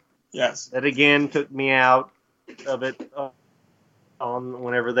liked. Yes. That again took me out of it on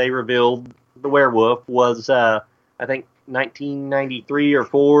whenever they revealed the werewolf was, I think, 1993 or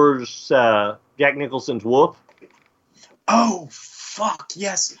 4's Jack Nicholson's Wolf. Oh, fuck,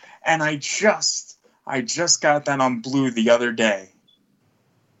 yes. And I just got that on Blue the other day.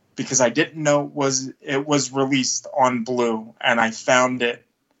 Because I didn't know it was released on Blue, and I found it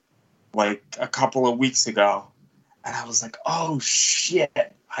like a couple of weeks ago. And I was like, oh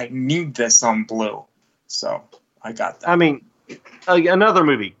shit, I need this on Blue. So I got that. I mean, another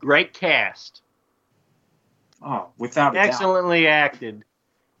movie, great cast. Oh, without a doubt. Excellently acted.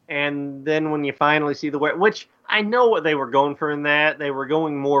 And then when you finally see the which I know what they were going for in that. They were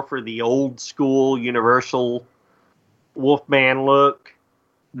going more for the old school Universal Wolfman look.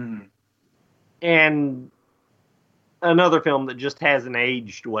 Mm. And another film that just hasn't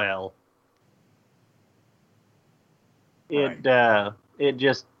aged well. It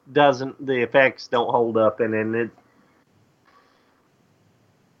just doesn't, the effects don't hold up, and then it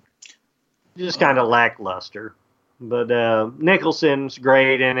just kind of lackluster. But Nicholson's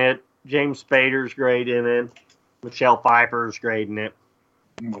great in it. James Spader's great in it. Michelle Pfeiffer's great in it.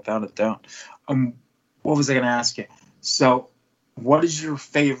 Without a doubt. What was I going to ask you? So, what is your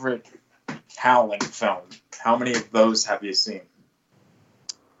favorite Howling film? How many of those have you seen?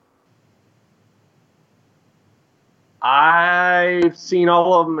 I've seen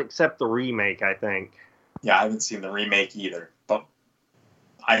all of them except the remake, I think. Yeah, I haven't seen the remake either, but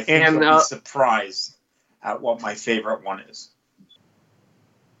I think I'll be surprised at what my favorite one is.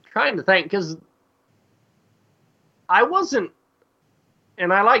 Trying to think, because I wasn't,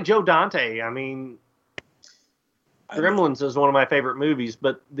 and I like Joe Dante. I mean, Gremlins is one of my favorite movies,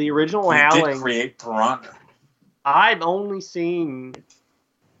 but the original Howling did create Piranha. I've only seen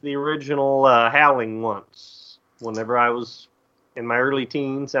the original Howling once, whenever I was in my early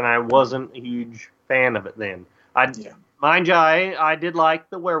teens, and I wasn't a huge fan of it then. Mind you, I did like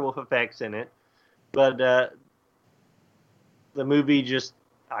the werewolf effects in it, but the movie just,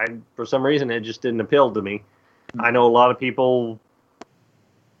 for some reason, it just didn't appeal to me. I know a lot of people,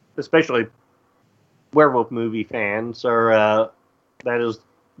 especially werewolf movie fans, are that is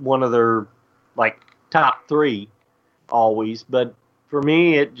one of their top 3 always. But for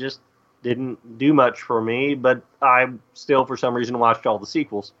me, it just didn't do much for me. But I still, for some reason, watched all the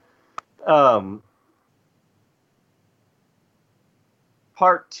sequels. Part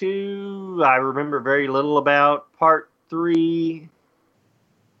 2, I remember very little about. Part 3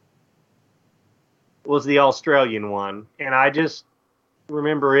 was the Australian one, and I just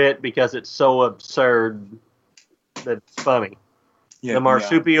remember it because it's so absurd that it's funny. Yeah, the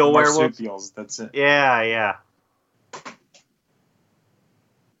marsupial werewolves. Marsupials, that's it. Yeah.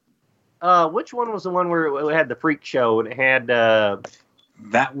 Which one was the one where it had the freak show and it had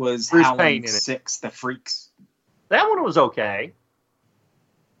that was Bruce Howling Payne in it. 6, The Freaks. That one was okay.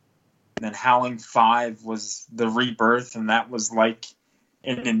 And then Howling 5 was The Rebirth, and that was like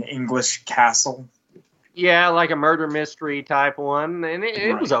in an English castle. Yeah, like a murder mystery type one, and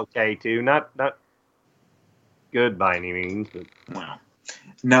it was okay too. Not good by any means. But. Wow.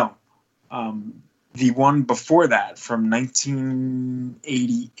 No. The one before that, from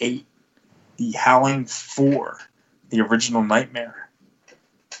 1988, The Howling 4, the original Nightmare,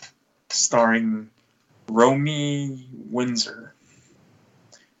 starring Romy Windsor,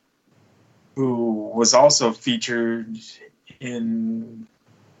 who was also featured in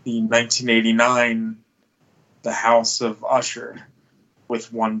the 1989 The House of Usher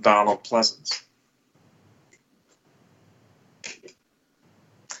with one Donald Pleasance.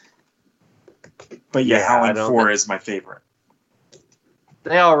 But yeah, Yeah, I Howling don't 4 think- is my favorite.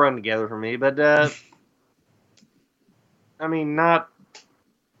 They all run together for me, but I mean, not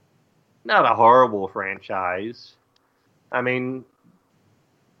a horrible franchise. I mean,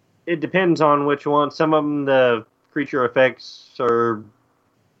 it depends on which one. Some of them, the creature effects are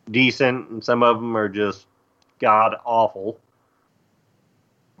decent, and some of them are just god awful.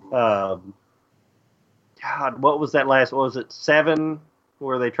 God, what was that last? What was it 7?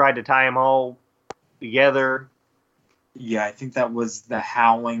 Where they tried to tie them all together? Yeah, I think that was the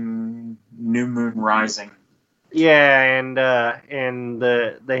Howling New Moon Rising. Yeah, and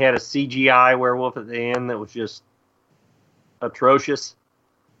they had a CGI werewolf at the end that was just atrocious.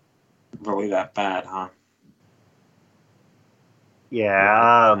 Really that bad, huh?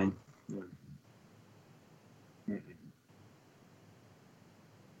 Yeah.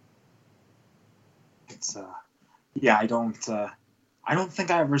 It's yeah, I don't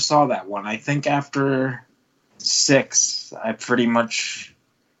think I ever saw that one. I think after 6, I pretty much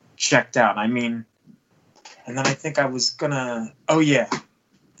checked out. I mean, and then I think I was gonna. Oh yeah,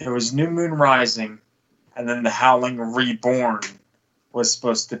 there was New Moon Rising, and then the Howling Reborn was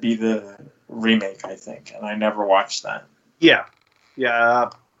supposed to be the remake, I think, and I never watched that. Yeah. I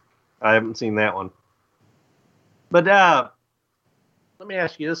haven't seen that one. But let me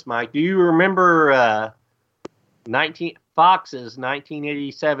ask you this, Mike. Do you remember Fox's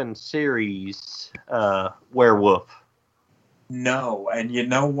 1987 series Werewolf? No, and you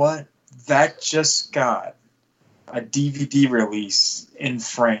know what? That just got a DVD release in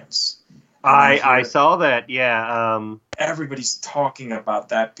France. I saw that, yeah. Everybody's talking about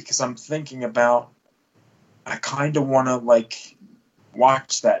that because I'm thinking about, I kind of want to, like,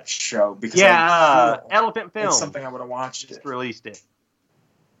 watch that show. Because Elephant Film. It's something I would have watched. Just released it.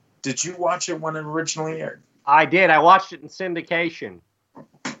 Did you watch it when it originally aired? I did. I watched it in syndication.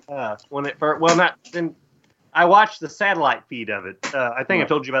 When it first, well, not in, I watched the satellite feed of it. I think I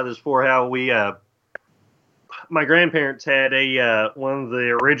told you about this before. How we, my grandparents had one of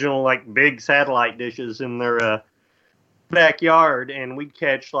the original like big satellite dishes in their backyard, and we'd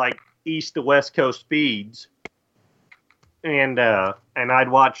catch like east to west coast feeds, and I'd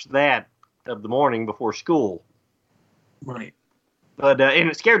watch that of the morning before school. Right. But and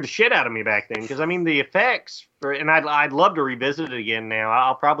it scared the shit out of me back then because I mean the effects and I'd love to revisit it again now.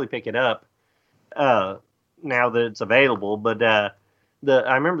 I'll probably pick it up now that it's available. But I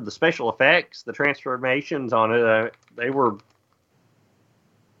remember the special effects, the transformations on it. They were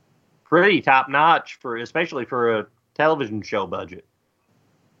pretty top notch especially for a television show budget.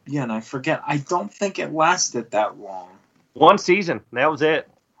 Yeah, and I forget. I don't think it lasted that long. 1 season. That was it.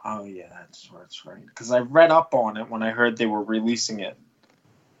 Oh, yeah, that's right. Because I read up on it when I heard they were releasing it.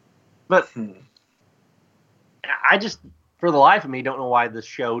 But I just, for the life of me, don't know why this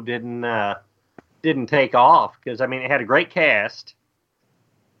show didn't take off. Because, I mean, it had a great cast.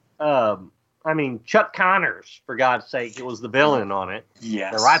 I mean, Chuck Connors, for God's sake, it was the villain on it.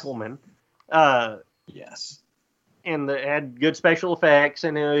 Yes. The rifleman. Yes. And it had good special effects.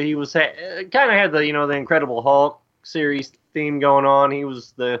 And he was kind of had the Incredible Hulk series theme going on. He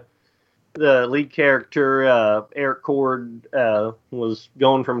was the lead character. Eric Cord was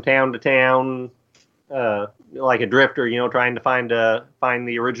going from town to town like a drifter, trying to find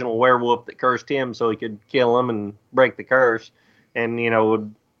the original werewolf that cursed him so he could kill him and break the curse. And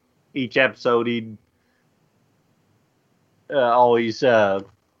each episode he'd always have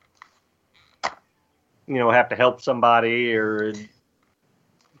to help somebody or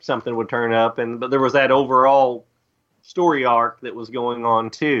something would turn up. But there was that overall story arc that was going on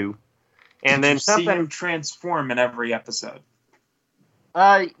too, and then see him transform in every episode.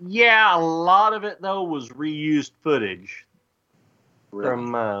 Yeah, a lot of it though was reused footage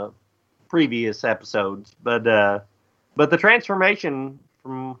from previous episodes, but the transformation,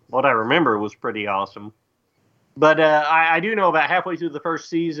 from what I remember, was pretty awesome. But I do know about halfway through the first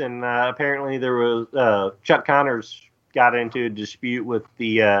season, apparently there was Chuck Connors got into a dispute with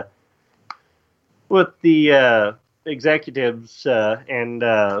the executives and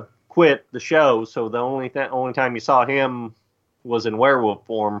quit the show. So the only time you saw him was in werewolf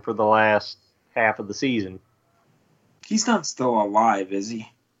form for the last half of the season. He's not still alive, is he?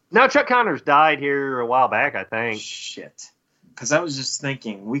 No, Chuck Connors died here a while back, I think. Shit. Because I was just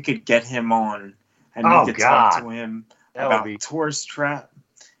thinking we could get him on and we could talk to him about Tourist Trap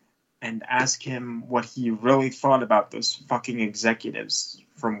and ask him what he really thought about those fucking executives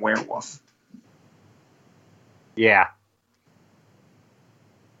from Werewolf. Yeah.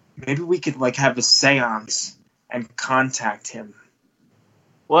 Maybe we could have a seance and contact him.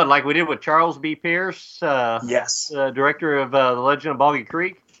 What, like we did with Charles B. Pierce? Yes. Director of The Legend of Boggy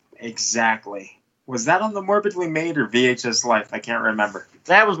Creek? Exactly. Was that on the Morbidly Made or VHS Life? I can't remember.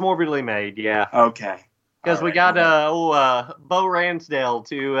 That was Morbidly Made, yeah. Okay. Because we got Bo Ransdale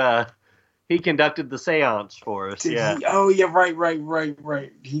to he conducted the seance for us. Yeah.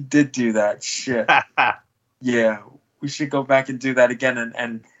 Right. He did do that. Shit. Yeah. We should go back and do that again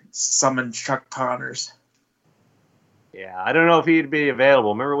and summon Chuck Connors. Yeah, I don't know if he'd be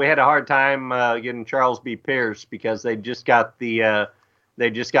available. Remember, we had a hard time getting Charles B. Pierce because they just got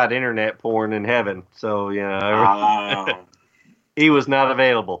internet porn in heaven. So yeah, he was not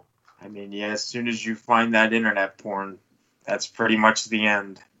available. I mean, yeah, as soon as you find that internet porn, that's pretty much the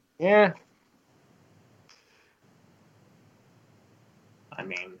end. Yeah. I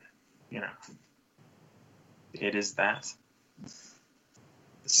mean, it is that.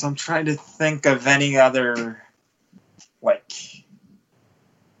 So I'm trying to think of any other,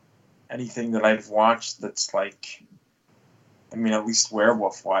 anything that I've watched that's at least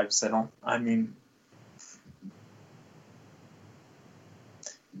Werewolf Wives.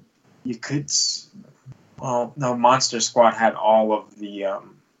 You could, no, Monster Squad had all of the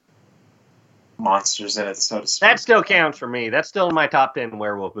monsters in it, so to speak. That still counts for me. That's still in my top 10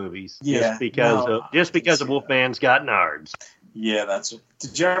 werewolf movies. Yeah. Just because of Wolfman's Got Nards. Yeah, that's.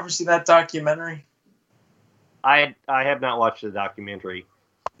 Did you ever see that documentary? I have not watched the documentary.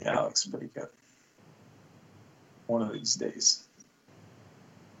 Yeah, it looks pretty good. One of these days.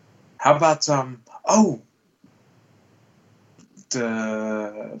 How about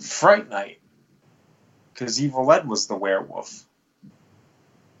the Fright Night? Because Evil Ed was the werewolf.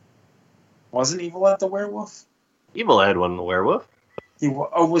 Wasn't Evil Ed the werewolf? Evil Ed wasn't the werewolf.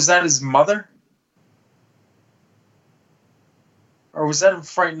 Was that his mother? Or was that in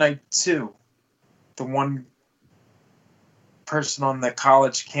Fright Night 2? The one person on the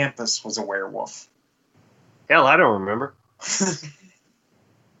college campus was a werewolf. Hell, I don't remember.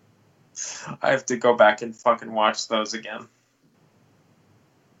 I have to go back and fucking watch those again.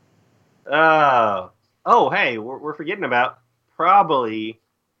 Hey, we're forgetting about probably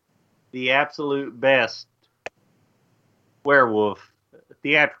the absolute best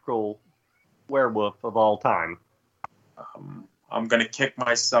theatrical werewolf of all time. I'm going to kick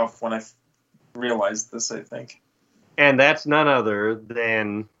myself when I realize this, I think. And that's none other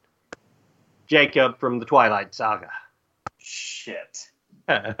than Jacob from the Twilight Saga. Shit.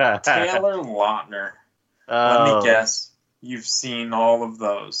 Taylor Lautner. Let me guess. You've seen all of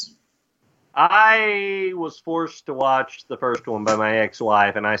those. I was forced to watch the first one by my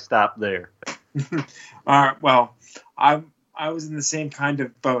ex-wife, and I stopped there. All right. Well, I was in the same kind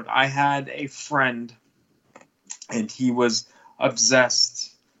of boat. I had a friend, and he was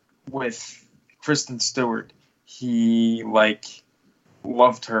obsessed with Kristen Stewart. He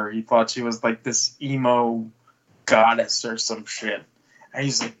loved her. He thought she was this emo goddess or some shit. And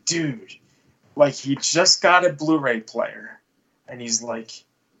he's like, dude, he just got a Blu-ray player. And he's like,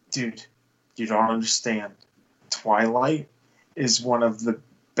 dude, you don't understand. Twilight is one of the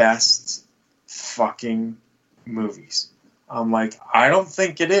best fucking movies. I'm like, I don't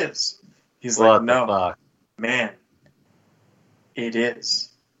think it is. He's like, no, man, it is.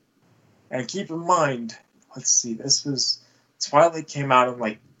 And keep in mind, let's see, Twilight came out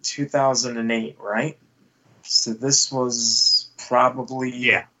in 2008, right? So this was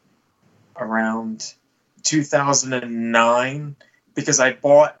probably around 2009, because I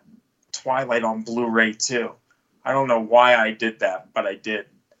bought Twilight on Blu-ray too. I don't know why I did that, but I did.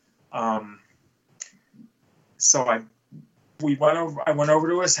 So I went over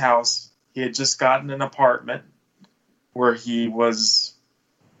to his house. He had just gotten an apartment where he was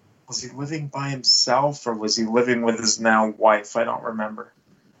he living by himself or was he living with his now wife? I don't remember.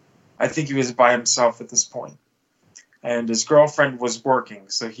 I think he was by himself at this point. And his girlfriend was working,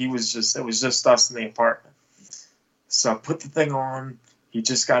 so it was just us in the apartment. So I put the thing on. He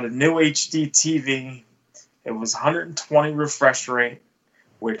just got a new HD TV. It was 120 refresh rate,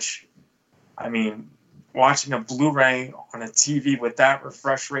 which, watching a Blu-ray on a TV with that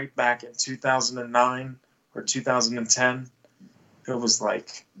refresh rate back in 2009 or 2010, it was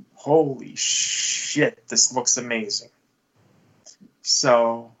like, holy shit, this looks amazing.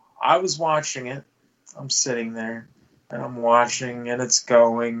 So I was watching it. I'm sitting there, and I'm watching, and it's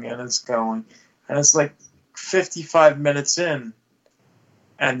going, and it's going. And it's 55 minutes in,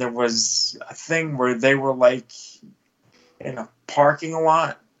 and there was a thing where they were in a parking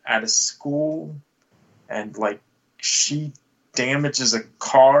lot at a school, and she damages a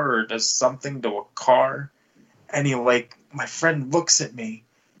car or does something to a car, and my friend looks at me,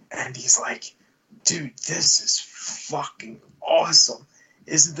 and he's like, dude, this is fucking awesome.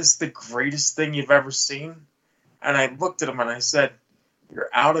 Isn't this the greatest thing you've ever seen? And I looked at him and I said, You're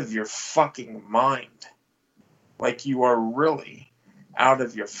out of your fucking mind. Like, you are really out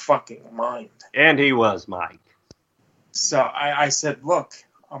of your fucking mind. And he was, Mike. So I said, look,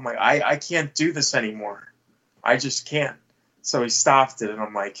 I'm like, I can't do this anymore. I just can't. So he stopped it, and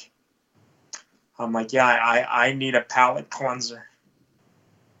I'm like, yeah, I need a palate cleanser.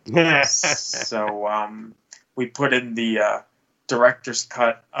 So we put in the director's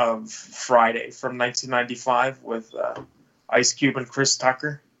cut of Friday from 1995 with Ice Cube and Chris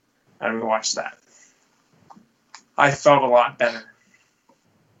Tucker, and we watched that. I felt a lot better.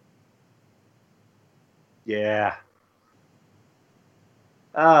 Yeah.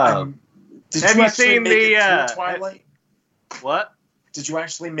 Did have you you actually seen make it through Twilight? What? Did you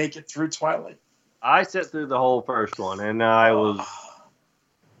actually make it through Twilight? I sat through the whole first one, and I was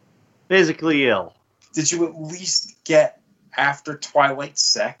physically ill. Did you at least get after Twilight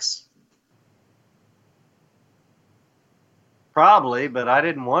sex? Probably, but I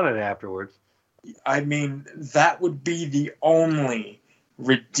didn't want it afterwards. I mean, that would be the only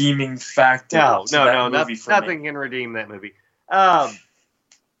redeeming factor. No, movie for nothing me. can redeem that movie.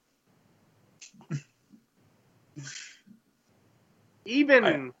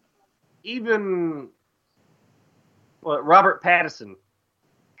 Even Robert Pattinson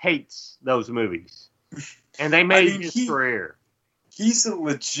hates those movies, and they made his career. He's a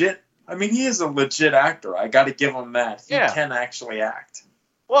legit. I mean, he is a legit actor. I got to give him that. He can actually act.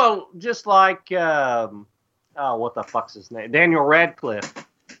 Well, just like what the fuck's his name? Daniel Radcliffe.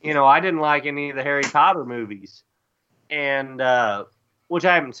 You know, I didn't like any of the Harry Potter movies, and which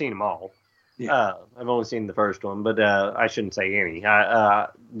I haven't seen them all. Yeah. I've only seen the first one, but I shouldn't say any.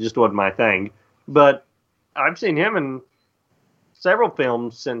 Just wasn't my thing. But I've seen him in several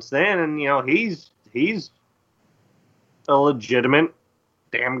films since then, and you know, he's a legitimate,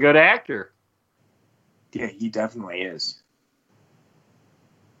 damn good actor. Yeah, he definitely is.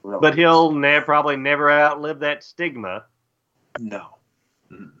 Really. But he'll probably never outlive that stigma. No.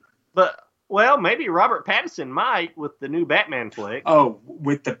 But, well, maybe Robert Pattinson might with the new Batman flick. Oh,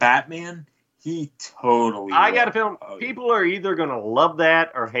 with the Batman? He totally I got a feeling people are either going to love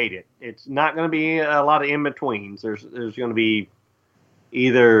that or hate it. It's not going to be a lot of in-betweens. There's going to be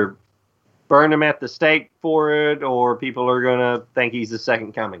either burn him at the stake for it, or people are going to think he's the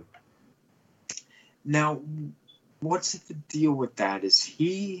second coming. Now, what's the deal with that? Is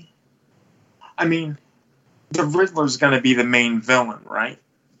he... I mean, the Riddler's going to be the main villain, right?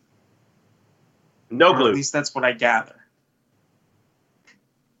 No clue. Or at least that's what I gather.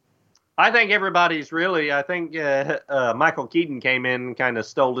 I think everybody's really... I think Michael Keaton came in and kind of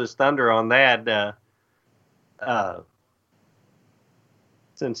stole his thunder on that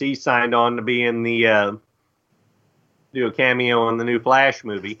since he signed on to be in the... do a cameo in the new Flash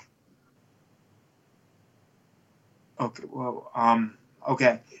movie. Okay, well,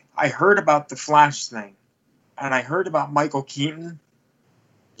 okay. I heard about the Flash thing, and I heard about Michael Keaton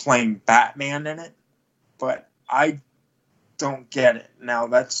playing Batman in it, but I don't get it. Now,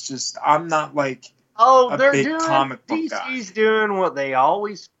 that's just, I'm not like a big comic book guy. DC's doing what they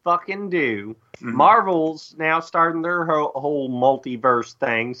always fucking do. Mm-hmm. Marvel's now starting their whole multiverse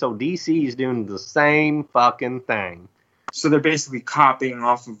thing, so DC's doing the same fucking thing. So they're basically copying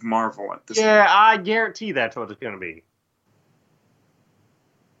off of Marvel at this point. Yeah, I guarantee that's what it's going to be.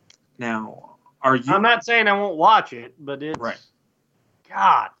 Now, are you... I'm not saying I won't watch it, but it's... Right.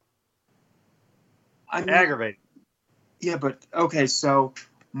 God. I'm aggravating. Yeah, but, okay, so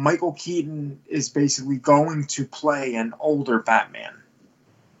Michael Keaton is basically going to play an older Batman.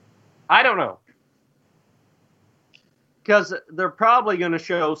 I don't know. Because they're probably going to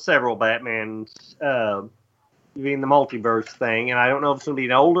show several Batmans doing the multiverse thing, and I don't know if it's going to be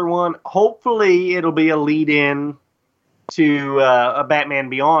an older one. Hopefully, it'll be a lead-in to a Batman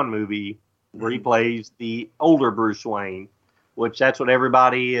Beyond movie where he plays the older Bruce Wayne, which that's what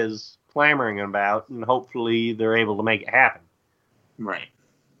everybody is clamoring about, and hopefully they're able to make it happen. Right.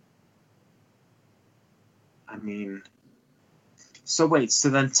 I mean, so wait, so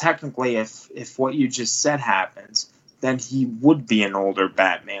then technically if what you just said happens, then he would be an older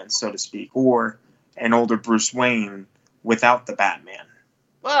Batman, so to speak, or an older Bruce Wayne without the Batman.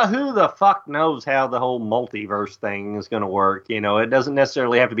 Well, who the fuck knows how the whole multiverse thing is going to work? You know, it doesn't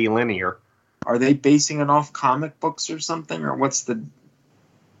necessarily have to be linear. Are they basing it off comic books or something, or what's the...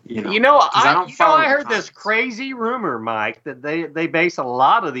 I heard this crazy rumor, Mike, that they base a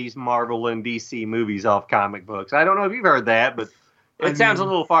lot of these Marvel and DC movies off comic books. I don't know if you've heard that, but it sounds a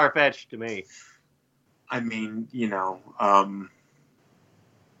little far-fetched to me. I mean,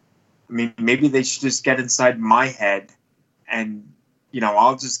 maybe they should just get inside my head and,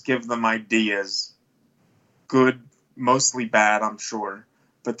 I'll just give them ideas. Good, mostly bad, I'm sure.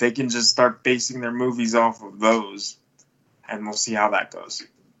 But they can just start basing their movies off of those, and we'll see how that goes.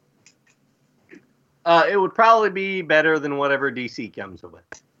 It would probably be better than whatever DC comes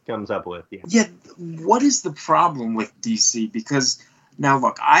up with. Yeah. Yeah, what is the problem with DC? Because, now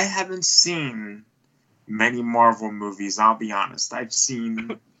look, I haven't seen many Marvel movies, I'll be honest. I've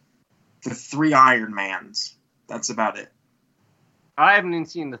seen the 3 Iron Mans. That's about it. I haven't even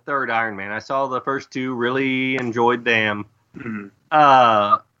seen the 3rd Iron Man. I saw the first 2, really enjoyed them. Mm-hmm.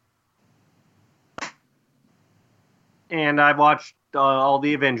 And I watched all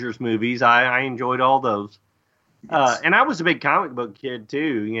the Avengers movies. I enjoyed all those. And I was a big comic book kid,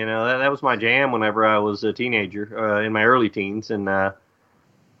 too. You know, that was my jam whenever I was a teenager, in my early teens. And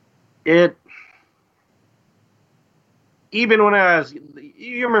even when I was...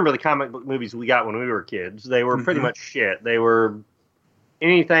 You remember the comic book movies we got when we were kids. They were pretty much shit. They were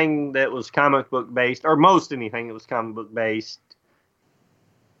anything that was comic book based, or most anything that was comic book based,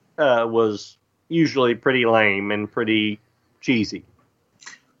 was usually pretty lame and pretty cheesy.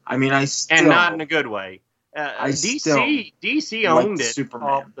 I mean, and not in a good way. DC owned it.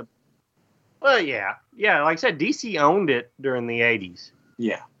 Superman. Well, yeah. Like I said, DC owned it during the 80s.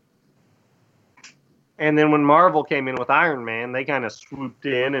 Yeah. And then when Marvel came in with Iron Man, they kind of swooped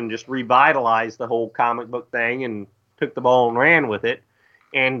in and just revitalized the whole comic book thing and took the ball and ran with it.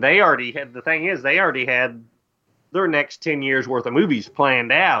 And they already had their next 10 years worth of movies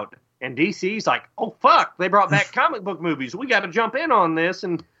planned out. And DC's like, oh, fuck, they brought back comic book movies. We got to jump in on this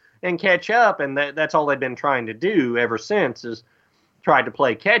and catch up. And that's all they've been trying to do ever since, is try to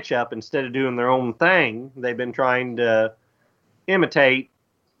play catch up instead of doing their own thing. They've been trying to imitate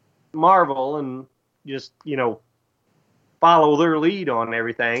Marvel and just, follow their lead on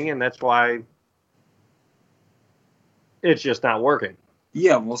everything. And that's why it's just not working.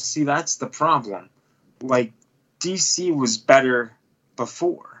 Yeah, well, see, that's the problem. Like, DC was better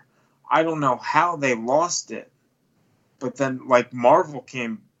before. I don't know how they lost it, but then, like, Marvel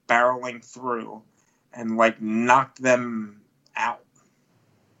came barreling through and, like, knocked them out.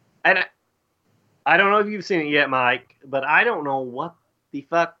 And I don't know if you've seen it yet, Mike, but I don't know what the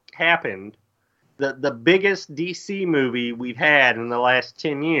fuck happened. The biggest DC movie we've had in the last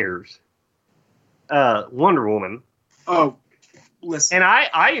 10 years, Wonder Woman. Oh, listen. And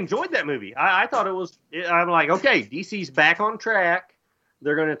I enjoyed that movie. I thought I'm like, okay, DC's back on track.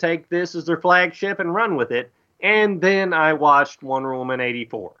 They're going to take this as their flagship and run with it. And then I watched Wonder Woman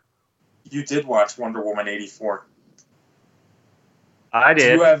 84. You did watch Wonder Woman 84. I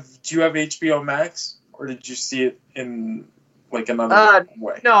did. Do you have HBO Max? Or did you see it in, like, another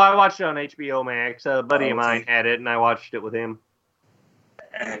way? No, I watched it on HBO Max. A buddy of mine had it, and I watched it with him.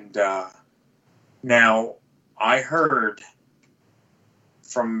 And now, I heard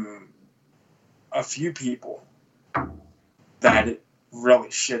from a few people that it really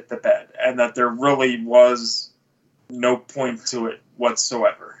shit the bed, and that there really was no point to it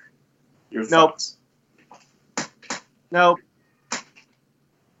whatsoever. Your thoughts? Nope.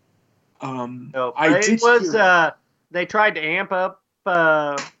 Nope. They tried to amp up.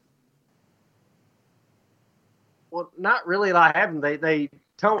 Well, not really. I haven't. They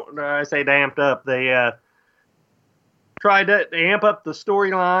don't. I say amped up. They tried to amp up the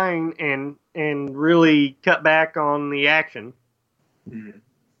storyline and really cut back on the action. Mm-hmm.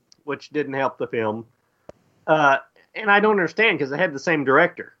 Which didn't help the film. And I don't understand, because they had the same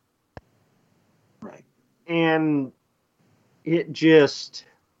director. Right. And it just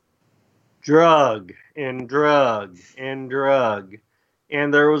drug. And there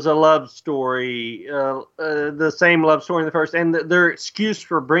was a love story, the same love story in the first. And their excuse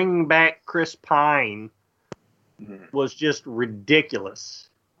for bringing back Chris Pine was just ridiculous.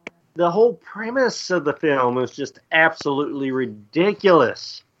 The whole premise of the film was just absolutely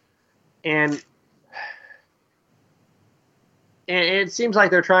ridiculous. And it seems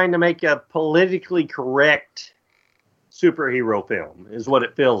like they're trying to make a politically correct superhero film, is what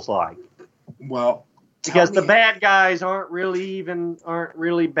it feels like. Well, because the bad guys aren't really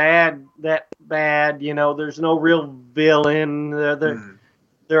bad. There's no real villain.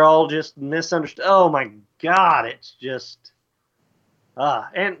 They're all just misunderstood. Oh my God, it's just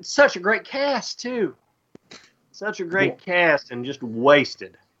and such a great cast too. Such a great cast, and just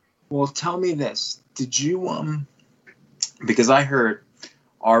wasted. Well, tell me this: did you because I heard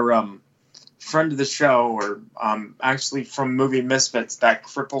our friend of the show, or actually from Movie Misfits, that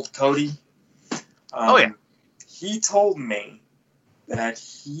crippled Cody. He told me that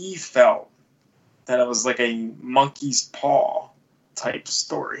he felt that it was like a monkey's paw type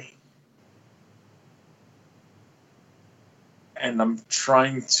story. And I'm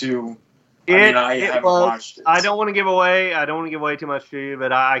trying to I haven't watched it. I don't want to give away too much to you,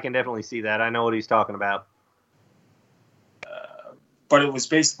 but I can definitely see that. I know what he's talking about. But it was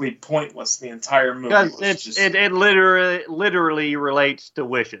basically pointless. The entire movie because it literally relates to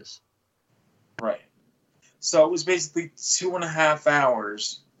wishes. Right. So it was basically 2.5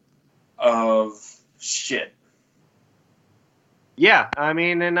 hours of shit. Yeah, I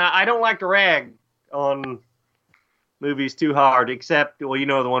mean, and I don't like to rag on movies too hard, except, well, you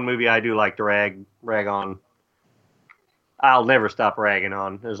know, the one movie I do like to rag on. I'll never stop ragging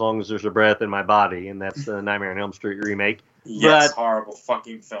on as long as there's a breath in my body, and that's the Nightmare on Elm Street remake. Yes, but horrible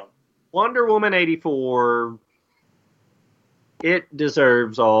fucking film. Wonder Woman 84, it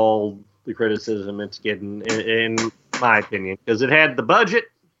deserves all the criticism it's getting, in my opinion, because it had the budget,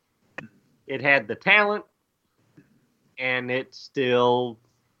 it had the talent, and it still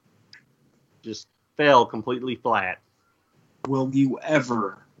just fell completely flat. Will you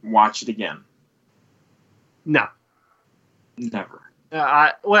ever watch it again? No. Never.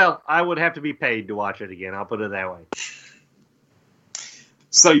 I would have to be paid to watch it again. I'll put it that way.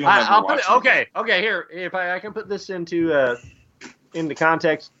 So you'll never watch it. Okay. Here, if I can put this into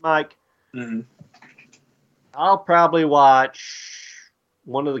context, Mike. Mm-hmm. I'll probably watch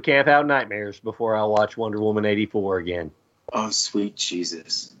one of the Camp Out Nightmares before I'll watch Wonder Woman 84 again. Oh, sweet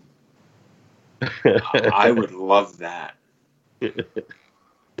Jesus! I would love that.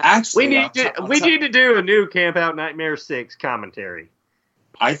 Actually, we need to do a new Camp Out Nightmare 6 commentary.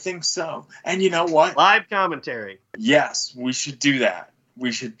 I think so. And you know what? Live commentary. Yes, we should do that.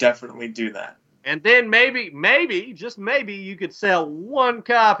 We should definitely do that. And then maybe, just maybe, you could sell one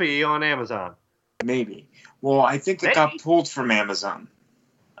copy on Amazon. Maybe. Well, I think it got pulled from Amazon.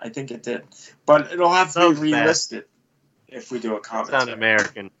 I think it did. But it'll have to be relisted if we do a commentary. Sound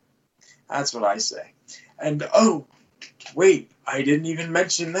American. That's what I say. And, oh, wait, I didn't even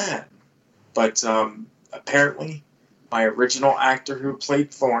mention that. But apparently, my original actor who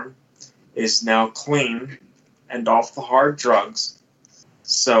played Thorn is now clean and off the hard drugs.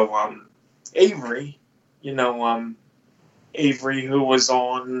 So, Avery, Avery, who was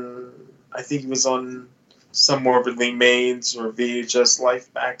on, I think he was on some Morbidly Maids or VHS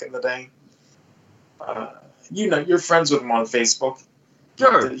Life back in the day. You're friends with him on Facebook.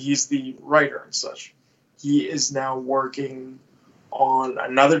 Sure. He's the writer and such. He is now working on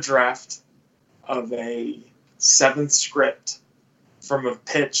another draft of a 7th script from a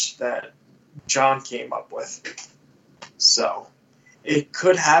pitch that John came up with. So, it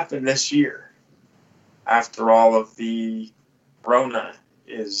could happen this year after all of the Rona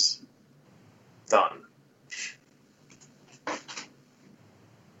is done.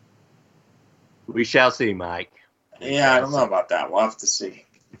 We shall see, Mike. Yeah, I don't know about that. We'll have to see.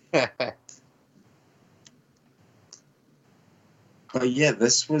 But yeah,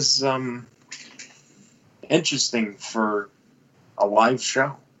 this was interesting for a live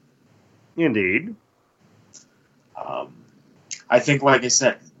show. Indeed. I think, like I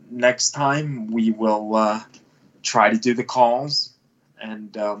said, next time we will try to do the calls,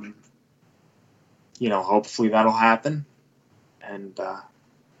 and hopefully that'll happen. And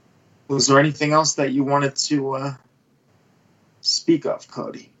was there anything else that you wanted to speak of,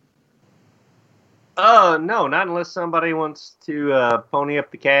 Cody? No, not unless somebody wants to pony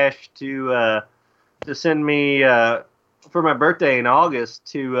up the cash to send me for my birthday in August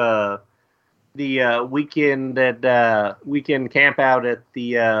to the weekend camp out at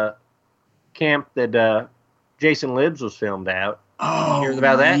the camp that Jason Libbs was filmed out. Oh, hear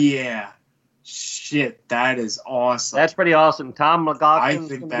about that? Yeah. Shit, that is awesome. That's pretty awesome. Tom McLaughlin's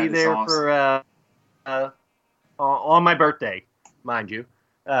going to be there awesome. For on my birthday, mind you.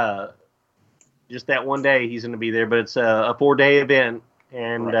 Just that one day he's going to be there, but it's a 4-day event,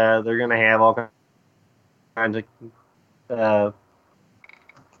 and right. They're going to have all kinds of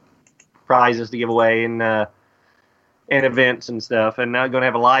prizes to give away and events and stuff. And now going to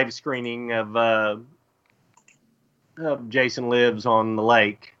have a live screening of Jason Lives on the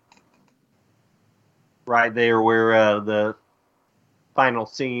Lake, right there where the final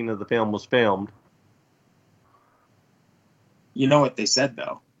scene of the film was filmed. You know what they said,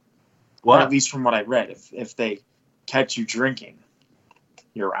 though? What? Or at least from what I read, if they catch you drinking,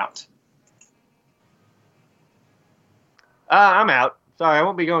 you're out. I'm out. Sorry, I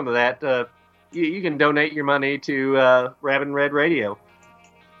won't be going to that. You can donate your money to Rabbit and Red Radio.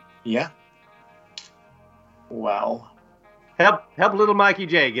 Yeah. Well. Help little Mikey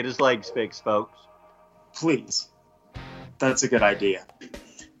J get his legs fixed, folks. Please. That's a good idea.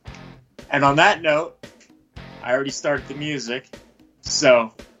 And on that note, I already started the music,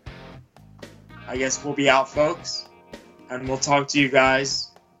 so I guess we'll be out, folks, and we'll talk to you guys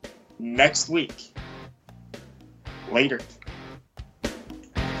next week. Later.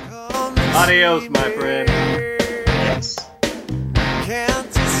 Adios, my friend. Yes. Can't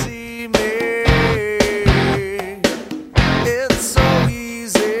you see me? It's so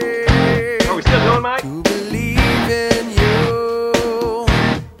easy. Are we still going, Mike? To believe in you.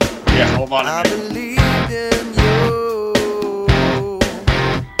 Yeah, hold on a I minute. believed in you.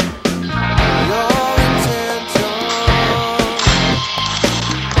 Your intention,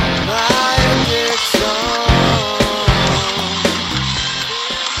 my addiction.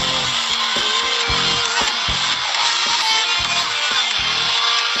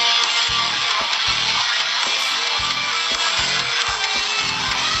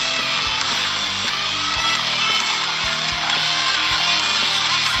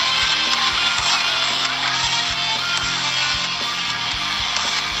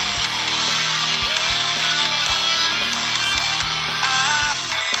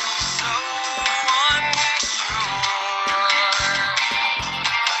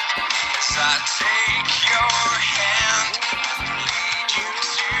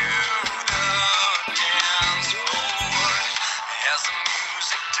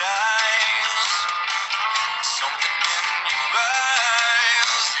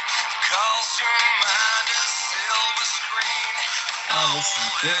 Oh, this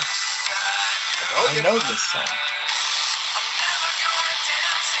is good. I know this song.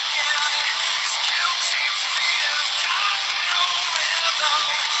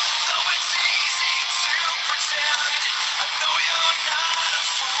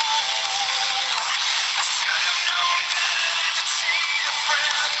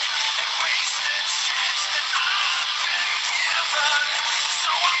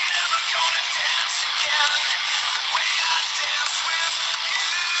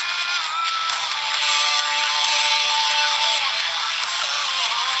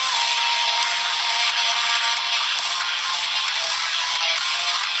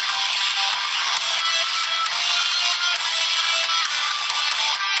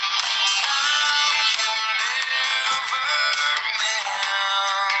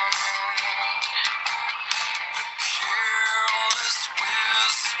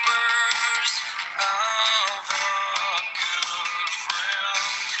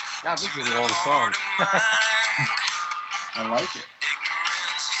 God, this is a long song. I like it.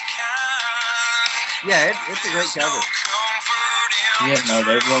 Yeah, it's a great cover. Yeah, no,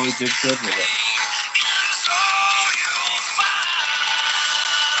 they really did good with it.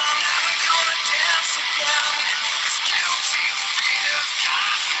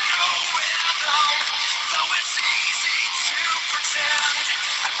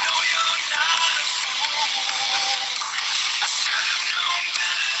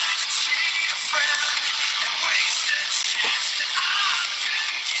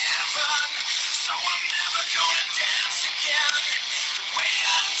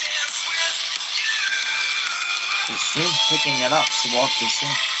 So soon picking it up, so watch this soon.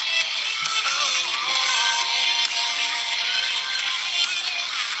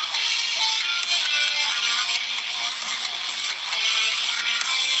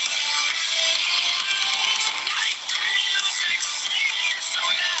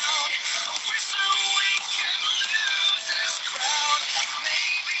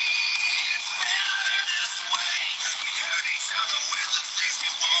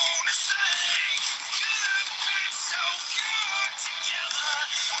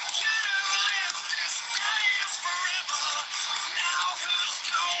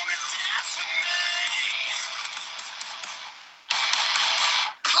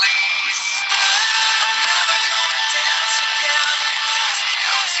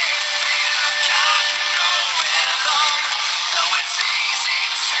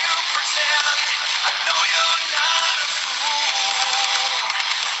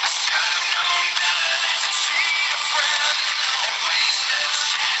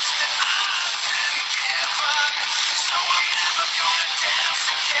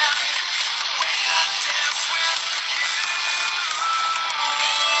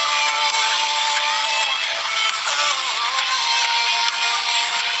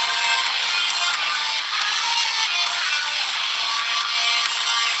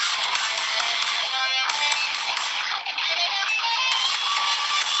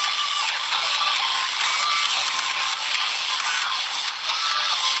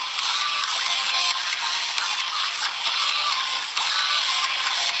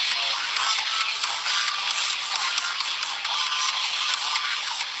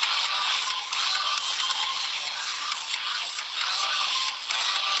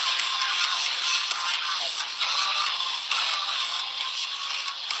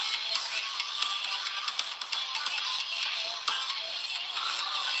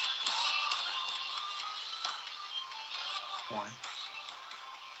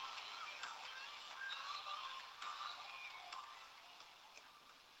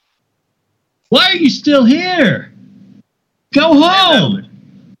 Why are you still here? Go home!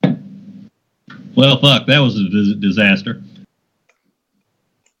 Well, fuck, that was a disaster.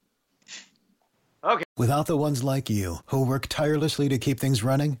 Okay. Without the ones like you, who work tirelessly to keep things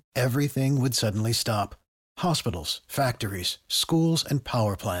running, everything would suddenly stop. Hospitals, factories, schools, and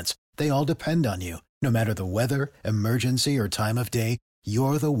power plants, they all depend on you. No matter the weather, emergency, or time of day,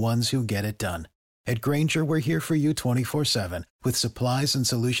 you're the ones who get it done. At Grainger, we're here for you 24/7, with supplies and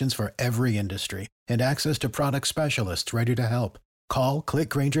solutions for every industry, and access to product specialists ready to help. Call, click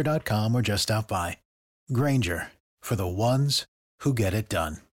Grainger.com, or just stop by. Grainger, for the ones who get it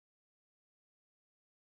done.